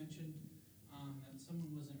you mentioned that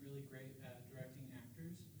someone wasn't really great at directing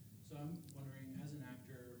actors. So I'm wondering, as an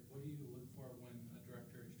actor, what do you look for when a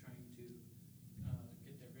director is trying to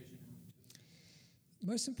get their vision out?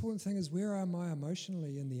 Most important thing is, where am I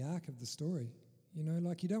emotionally in the arc of the story? You know,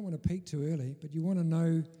 like, you don't want to peak too early, but you want to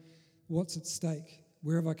know what's at stake.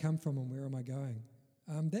 Where have I come from and where am I going?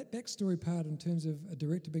 That backstory part, in terms of a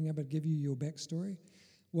director being able to give you your backstory,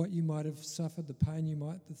 what you might have suffered, the pain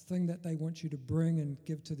the thing that they want you to bring and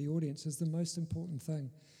give to the audience, is the most important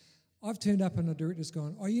thing. I've turned up and a director's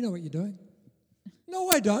gone, oh, you know what you're doing? No,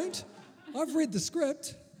 I don't. I've read the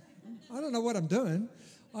script. I don't know what I'm doing.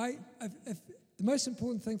 The most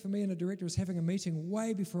important thing for me and a director is having a meeting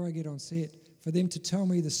way before I get on set, for them to tell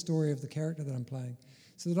me the story of the character that I'm playing,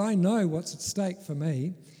 so that I know what's at stake for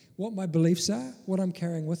me, what my beliefs are, what I'm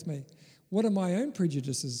carrying with me, what are my own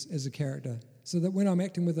prejudices as a character, so that when I'm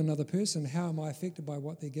acting with another person, how am I affected by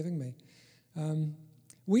what they're giving me?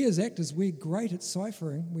 We as actors, we're great at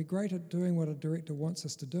ciphering, we're great at doing what a director wants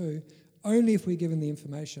us to do, only if we're given the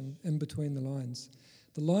information in between the lines.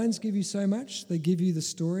 The lines give you so much, they give you the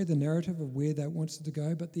story, the narrative of where they want it to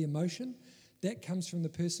go, but the emotion, that comes from the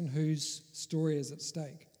person whose story is at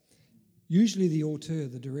stake. Usually the auteur,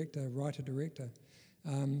 the director, writer-director.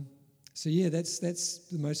 So yeah, that's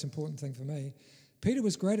the most important thing for me. Peter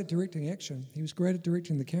was great at directing action. He was great at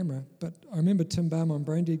directing the camera, but I remember Tim Balmer on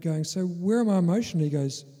Braindead going, so where am I emotionally? He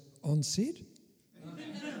goes, on set?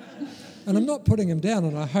 And I'm not putting him down,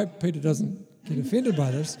 and I hope Peter doesn't get offended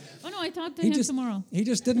by this. Oh no, I talked to him tomorrow. He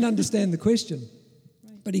just didn't understand the question.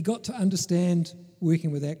 Right. But he got to understand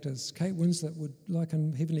working with actors. Kate Winslet would, like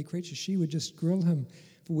in Heavenly Creatures, she would just grill him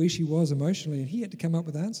for where she was emotionally, and he had to come up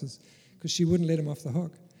with answers because she wouldn't let him off the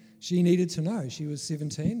hook. She needed to know. She was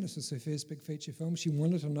 17. This was her first big feature film. She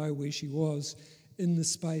wanted to know where she was in the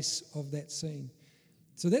space of that scene.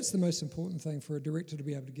 So that's the most important thing for a director to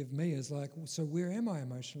be able to give me, is like, so where am I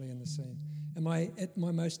emotionally in the scene? Am I at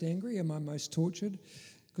my most angry? Am I most tortured?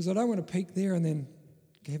 Because I don't want to peak there and then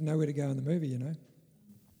have nowhere to go in the movie, you know.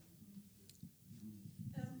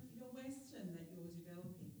 Your Western that you're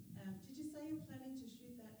developing, did you say you're planning to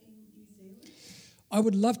shoot that in New Zealand? I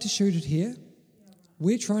would love to shoot it here. Yeah, right.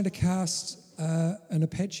 We're trying to cast an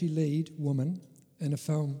Apache lead woman in a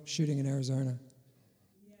film shooting in Arizona.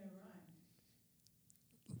 Yeah,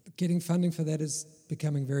 right. Getting funding for that is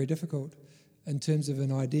becoming very difficult in terms of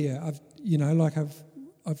an idea. I've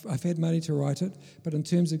had money to write it, but in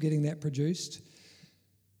terms of getting that produced,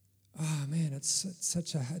 oh man, it's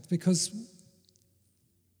because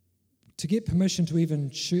to get permission to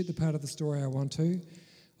even shoot the part of the story I want to,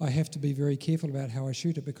 I have to be very careful about how I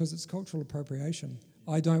shoot it, because it's cultural appropriation.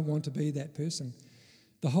 I don't want to be that person.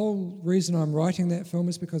 The whole reason I'm writing that film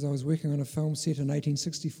is because I was working on a film set in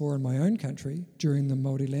 1864 in my own country during the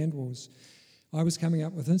Māori land wars. I was coming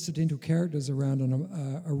up with incidental characters around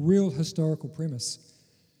a real historical premise.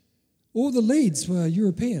 All the leads were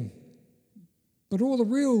European, but all the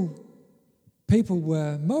real people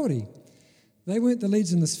were Māori. They weren't the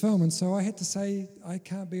leads in this film, and so I had to say, I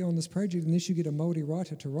can't be on this project unless you get a Māori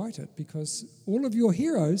writer to write it, because all of your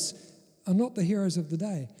heroes are not the heroes of the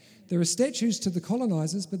day. There are statues to the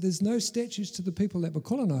colonisers, but there's no statues to the people that were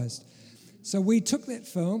colonised. So we took that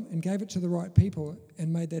film and gave it to the right people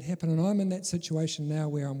and made that happen. And I'm in that situation now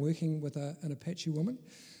where I'm working with an Apache woman.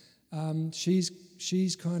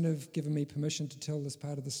 She's kind of given me permission to tell this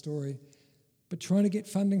part of the story. But trying to get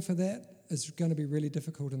funding for that is going to be really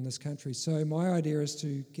difficult in this country. So my idea is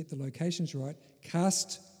to get the locations right,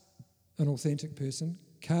 cast an authentic person,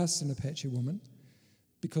 cast an Apache woman,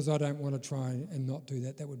 because I don't want to try and not do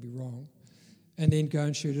that. That would be wrong. And then go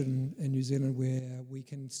and shoot it in New Zealand where we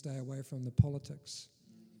can stay away from the politics.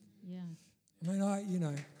 Yeah. I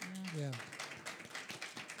mean, yeah.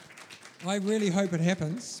 I really hope it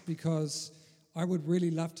happens, because I would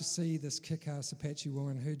really love to see this kick-ass Apache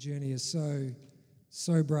woman. Her journey is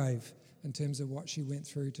so brave in terms of what she went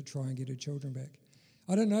through to try and get her children back.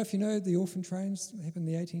 I don't know if you know the orphan trains that happened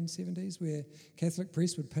in the 1870s, where Catholic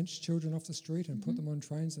priests would pinch children off the street and put them on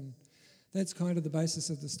trains, and that's kind of the basis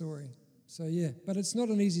of the story. So yeah, but it's not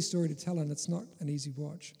an easy story to tell, and it's not an easy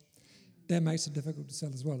watch. That makes it difficult to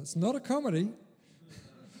sell as well. It's not a comedy.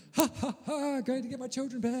 Ha ha ha! Going to get my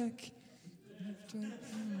children back.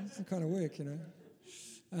 It's the kind of work, you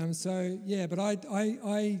know. So yeah, but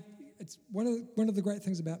I it's one of the great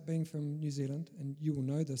things about being from New Zealand, and you will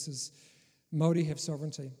know this, is Māori have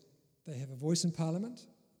sovereignty. They have a voice in Parliament.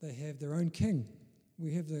 They have their own king.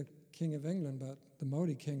 We have the King of England, but the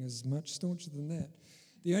Māori king is much stauncher than that.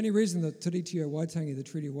 The only reason that Tiriti o Waitangi, the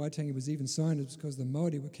Treaty of Waitangi, was even signed is because the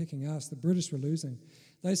Māori were kicking ass. The British were losing.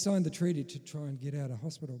 They signed the treaty to try and get out of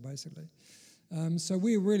hospital, basically. So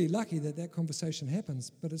we're really lucky that conversation happens,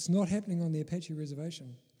 but it's not happening on the Apache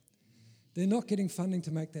Reservation. They're not getting funding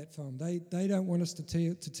to make that film. They don't want us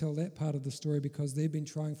to tell that part of the story, because they've been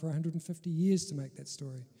trying for 150 years to make that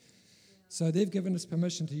story. So they've given us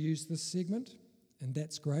permission to use this segment, and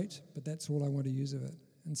that's great, but that's all I want to use of it.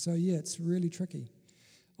 And so, yeah, it's really tricky.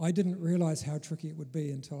 I didn't realise how tricky it would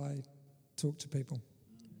be until I talked to people.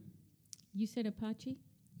 You said Apache?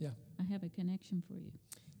 Yeah. I have a connection for you.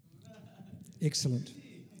 Excellent.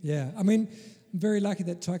 Yeah, I mean, I'm very lucky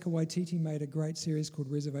that Taika Waititi made a great series called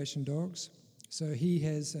Reservation Dogs. So he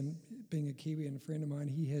has, and being a Kiwi and a friend of mine,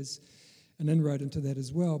 he has an inroad into that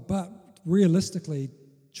as well. But realistically,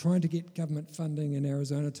 trying to get government funding in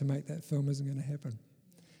Arizona to make that film isn't going to happen.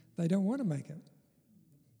 They don't want to make it.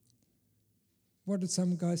 What did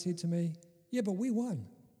some guy say to me? Yeah, but we won.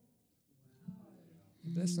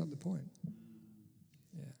 That's not the point.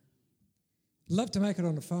 Yeah. Love to make it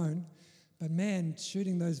on a phone, but man,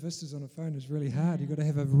 shooting those vistas on a phone is really hard. You've got to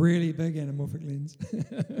have a really big anamorphic lens.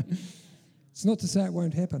 It's not to say it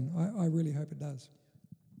won't happen. I really hope it does.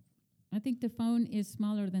 I think the phone is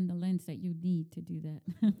smaller than the lens that you need to do that.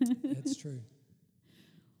 That's true.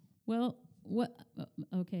 Well, what?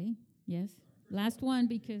 Okay, yes. Last one,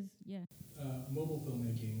 because, yeah. Mobile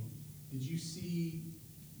filmmaking, did you see,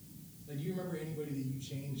 do you remember anybody that you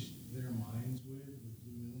changed their minds with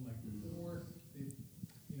Blue Moon? Like before,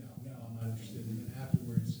 no, I'm not interested. And then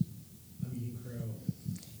afterwards, I'm eating crow.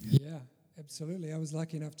 Yeah, absolutely. I was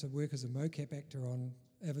lucky enough to work as a mocap actor on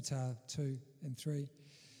Avatar 2 and 3.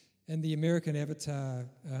 And the American Avatar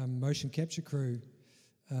motion capture crew,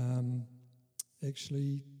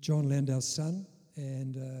 actually John Landau's son,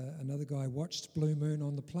 and another guy watched Blue Moon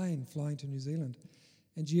on the plane flying to New Zealand.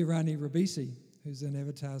 And Giovanni Ribisi, who's in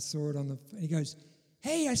Avatar, saw it and he goes,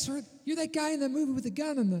 "Hey, I saw it. You're that guy in the movie with the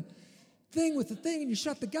gun and the thing, and you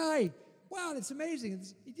shot the guy. Wow, that's amazing.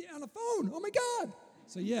 It's on the phone. Oh, my God."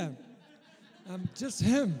 So, yeah, just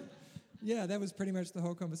him. Yeah, that was pretty much the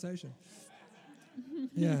whole conversation.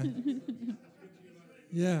 Yeah.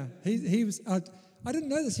 Yeah, he was... I didn't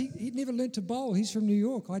know this. He'd never learnt to bowl. He's from New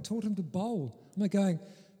York. I taught him to bowl. I'm like going,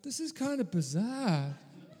 this is kind of bizarre.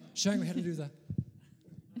 Showing him how to do that.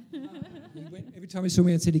 Every time he saw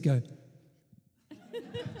me on set, he'd go.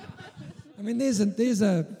 I mean, there's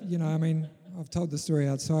a, I've told the story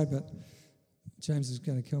outside, but James is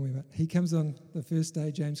going to kill me. But he comes on the first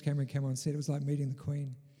day, James Cameron came on set. It was like meeting the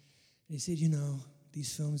Queen. And he said,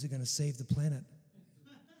 these films are going to save the planet.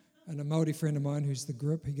 And a Māori friend of mine who's the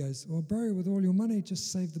grip, he goes, "Well, bro, with all your money,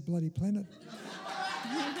 just save the bloody planet."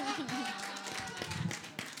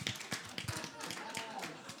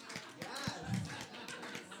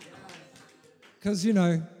 Because,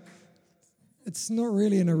 it's not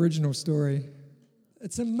really an original story.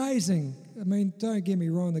 It's amazing. I mean, don't get me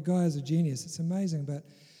wrong, the guy is a genius. It's amazing, but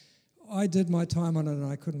I did my time on it and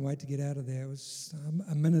I couldn't wait to get out of there. It was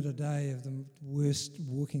a minute a day of the worst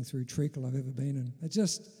walking through treacle I've ever been in. It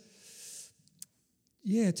just,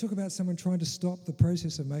 talk about someone trying to stop the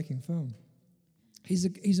process of making film.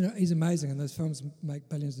 He's amazing, and those films make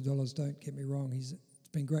billions of dollars, don't get me wrong. It's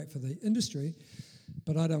been great for the industry,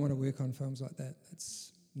 but I don't want to work on films like that.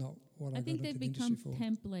 That's not what I got think into they've the become industry for.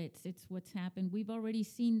 templates. It's what's happened. We've already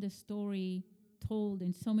seen the story told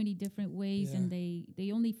in so many different ways, and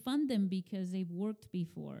they only fund them because they've worked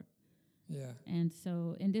before. Yeah. And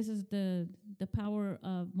this is the power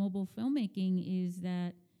of mobile filmmaking, is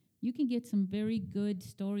that you can get some very good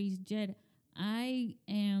stories. Jed, I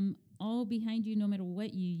am all behind you no matter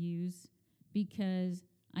what you use, because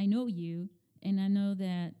I know you, and I know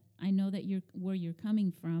that you're where you're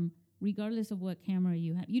coming from, regardless of what camera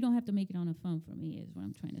you have. You don't have to make it on a phone for me, is what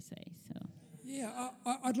I'm trying to say. So. Yeah,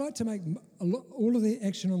 I'd like to make all of the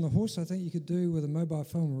action on the horse. I think you could do with a mobile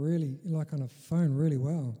film really, like on a phone, really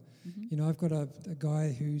well. Mm-hmm. You know, I've got a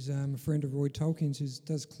guy who's a friend of Roy Tolkien's who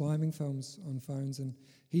does climbing films on phones, and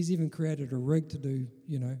he's even created a rig to do,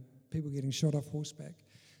 people getting shot off horseback.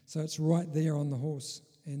 So it's right there on the horse.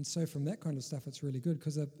 And so from that kind of stuff, it's really good,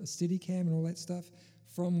 because a Steadicam and all that stuff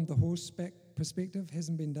from the horseback perspective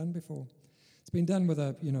hasn't been done before. It's been done with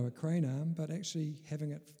a crane arm, but actually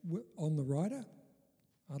having it on the rider,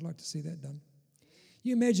 I'd like to see that done.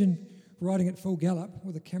 You imagine riding at full gallop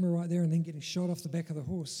with a camera right there and then getting shot off the back of the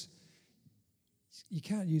horse. You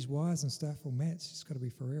can't use wires and stuff or mats. It's got to be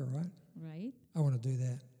for real, right? Right. I want to do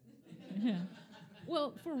that. Yeah.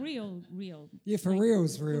 Well, for real. Yeah, for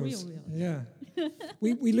reals. For real. Yeah.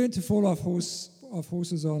 we learned to fall off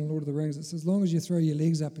horses on Lord of the Rings. It's as long as you throw your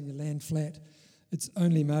legs up and you land flat, it's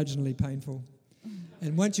only marginally painful.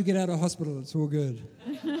 And once you get out of hospital, it's all good.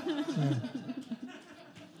 Yeah.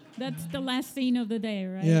 That's the last scene of the day,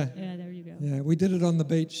 right? Yeah. Yeah, there you go. Yeah, we did it on the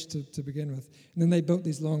beach to begin with. And then they built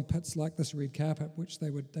these long pits like this red carpet, which they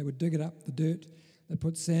would dig it up, the dirt. They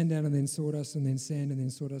put sand down and then sawdust, and then sand and then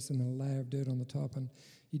sawdust, and then a layer of dirt on the top. And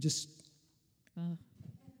you just...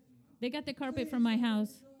 They got the carpet from my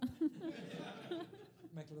house.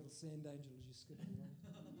 Make a little sand angel as you skip along.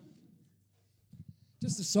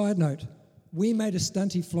 Just a side note. We made a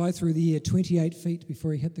stunty fly through the air 28 feet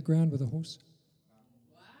before he hit the ground with a horse.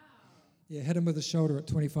 Wow. Yeah, hit him with the shoulder at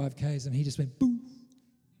 25 Ks, and he just went boom.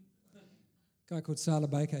 Guy called Sala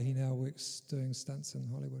Baker, he now works doing stunts in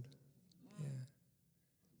Hollywood. Yeah.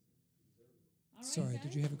 Right, sorry, guys.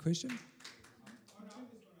 did you have a question? I was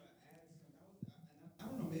just going to add something. I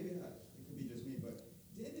don't know, maybe it could be just me, but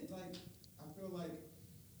didn't it I feel like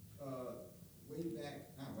way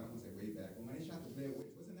back, I don't want to say way back, but when they shot the Blair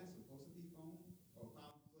Witch, wasn't that supposed to be phone or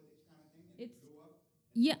found footage kind of thing? And it blew up?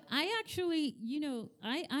 Yeah, I actually,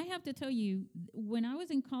 I have to tell you, when I was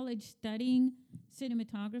in college studying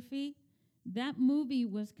cinematography, that movie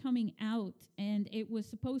was coming out, and it was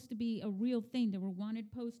supposed to be a real thing. There were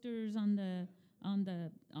wanted posters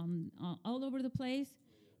all over the place,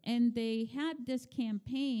 and they had this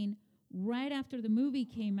campaign right after the movie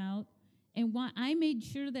came out. And I made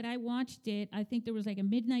sure that I watched it. I think there was a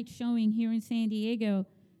midnight showing here in San Diego,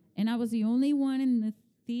 and I was the only one in the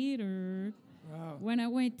theater when I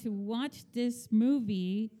went to watch this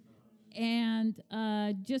movie. And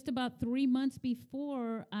just about 3 months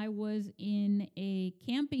before, I was in a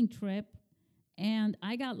camping trip, and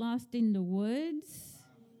I got lost in the woods.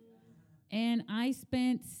 And I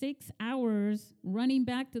spent 6 hours running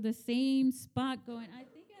back to the same spot going, I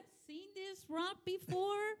think I've seen this rock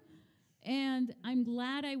before. And I'm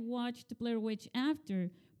glad I watched Blair Witch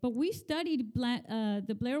after. But we studied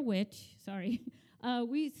the Blair Witch,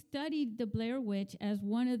 we studied the Blair Witch as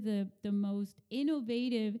one of the most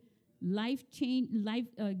innovative,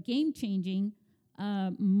 game-changing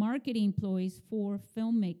marketing ploys for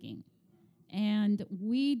filmmaking. And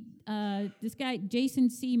this guy,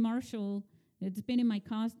 Jason C. Marshall, that's been in my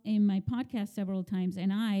podcast several times,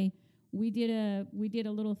 and we did a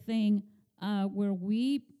little thing where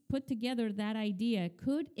we put together that idea.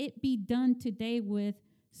 Could it be done today with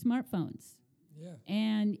smartphones? Yeah.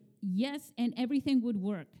 And yes, and everything would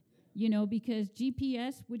work, because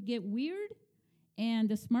GPS would get weird, and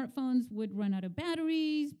the smartphones would run out of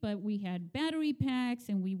batteries, but we had battery packs,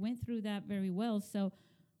 and we went through that very well. So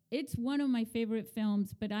it's one of my favorite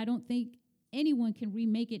films, but I don't think anyone can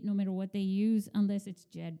remake it no matter what they use unless it's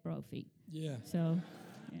Jed Brophy. Yeah. So,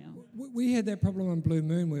 We had that problem on Blue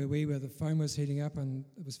Moon where the phone was heating up and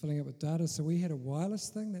it was filling up with data, so we had a wireless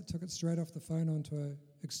thing that took it straight off the phone onto an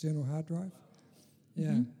external hard drive.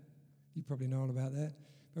 Yeah, you probably know all about that.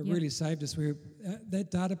 it Yeah. really saved us. That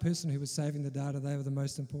data person who was saving the data, they were the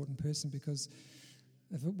most important person, because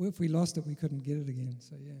if we lost it, we couldn't get it again.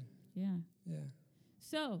 So Yeah. yeah.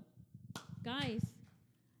 So, guys,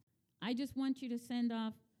 I just want you to send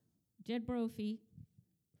off Jed Brophy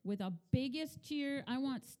with a biggest cheer. I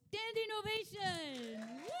want standing ovation.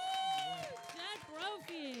 Woo! Jed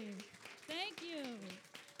Brophy. Thank you.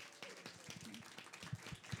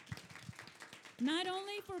 Not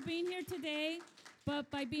only for being here today, but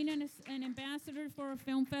by being an ambassador for a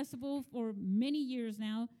film festival for many years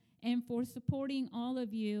now, and for supporting all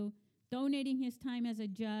of you, donating his time as a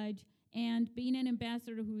judge, and being an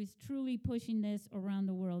ambassador who is truly pushing this around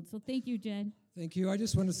the world. So thank you, Jed. Thank you. I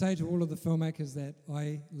just want to say to all of the filmmakers that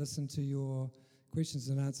I listened to your questions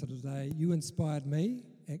and answer today. You inspired me,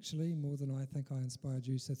 actually, more than I think I inspired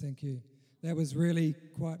you, so thank you. That was really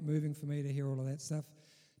quite moving for me to hear all of that stuff.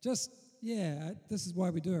 This is why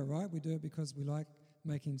we do it, right? We do it because we like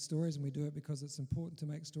making stories, and we do it because it's important to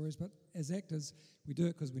make stories, but as actors, we do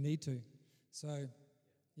it because we need to. So,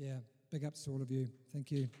 yeah, big ups to all of you.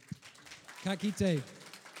 Thank you. Ka kite.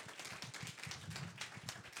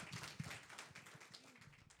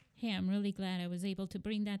 Hey, I'm really glad I was able to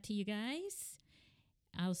bring that to you guys.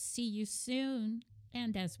 I'll see you soon.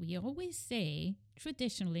 And as we always say,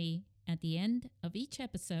 traditionally, at the end of each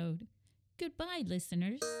episode, goodbye,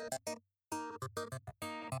 listeners.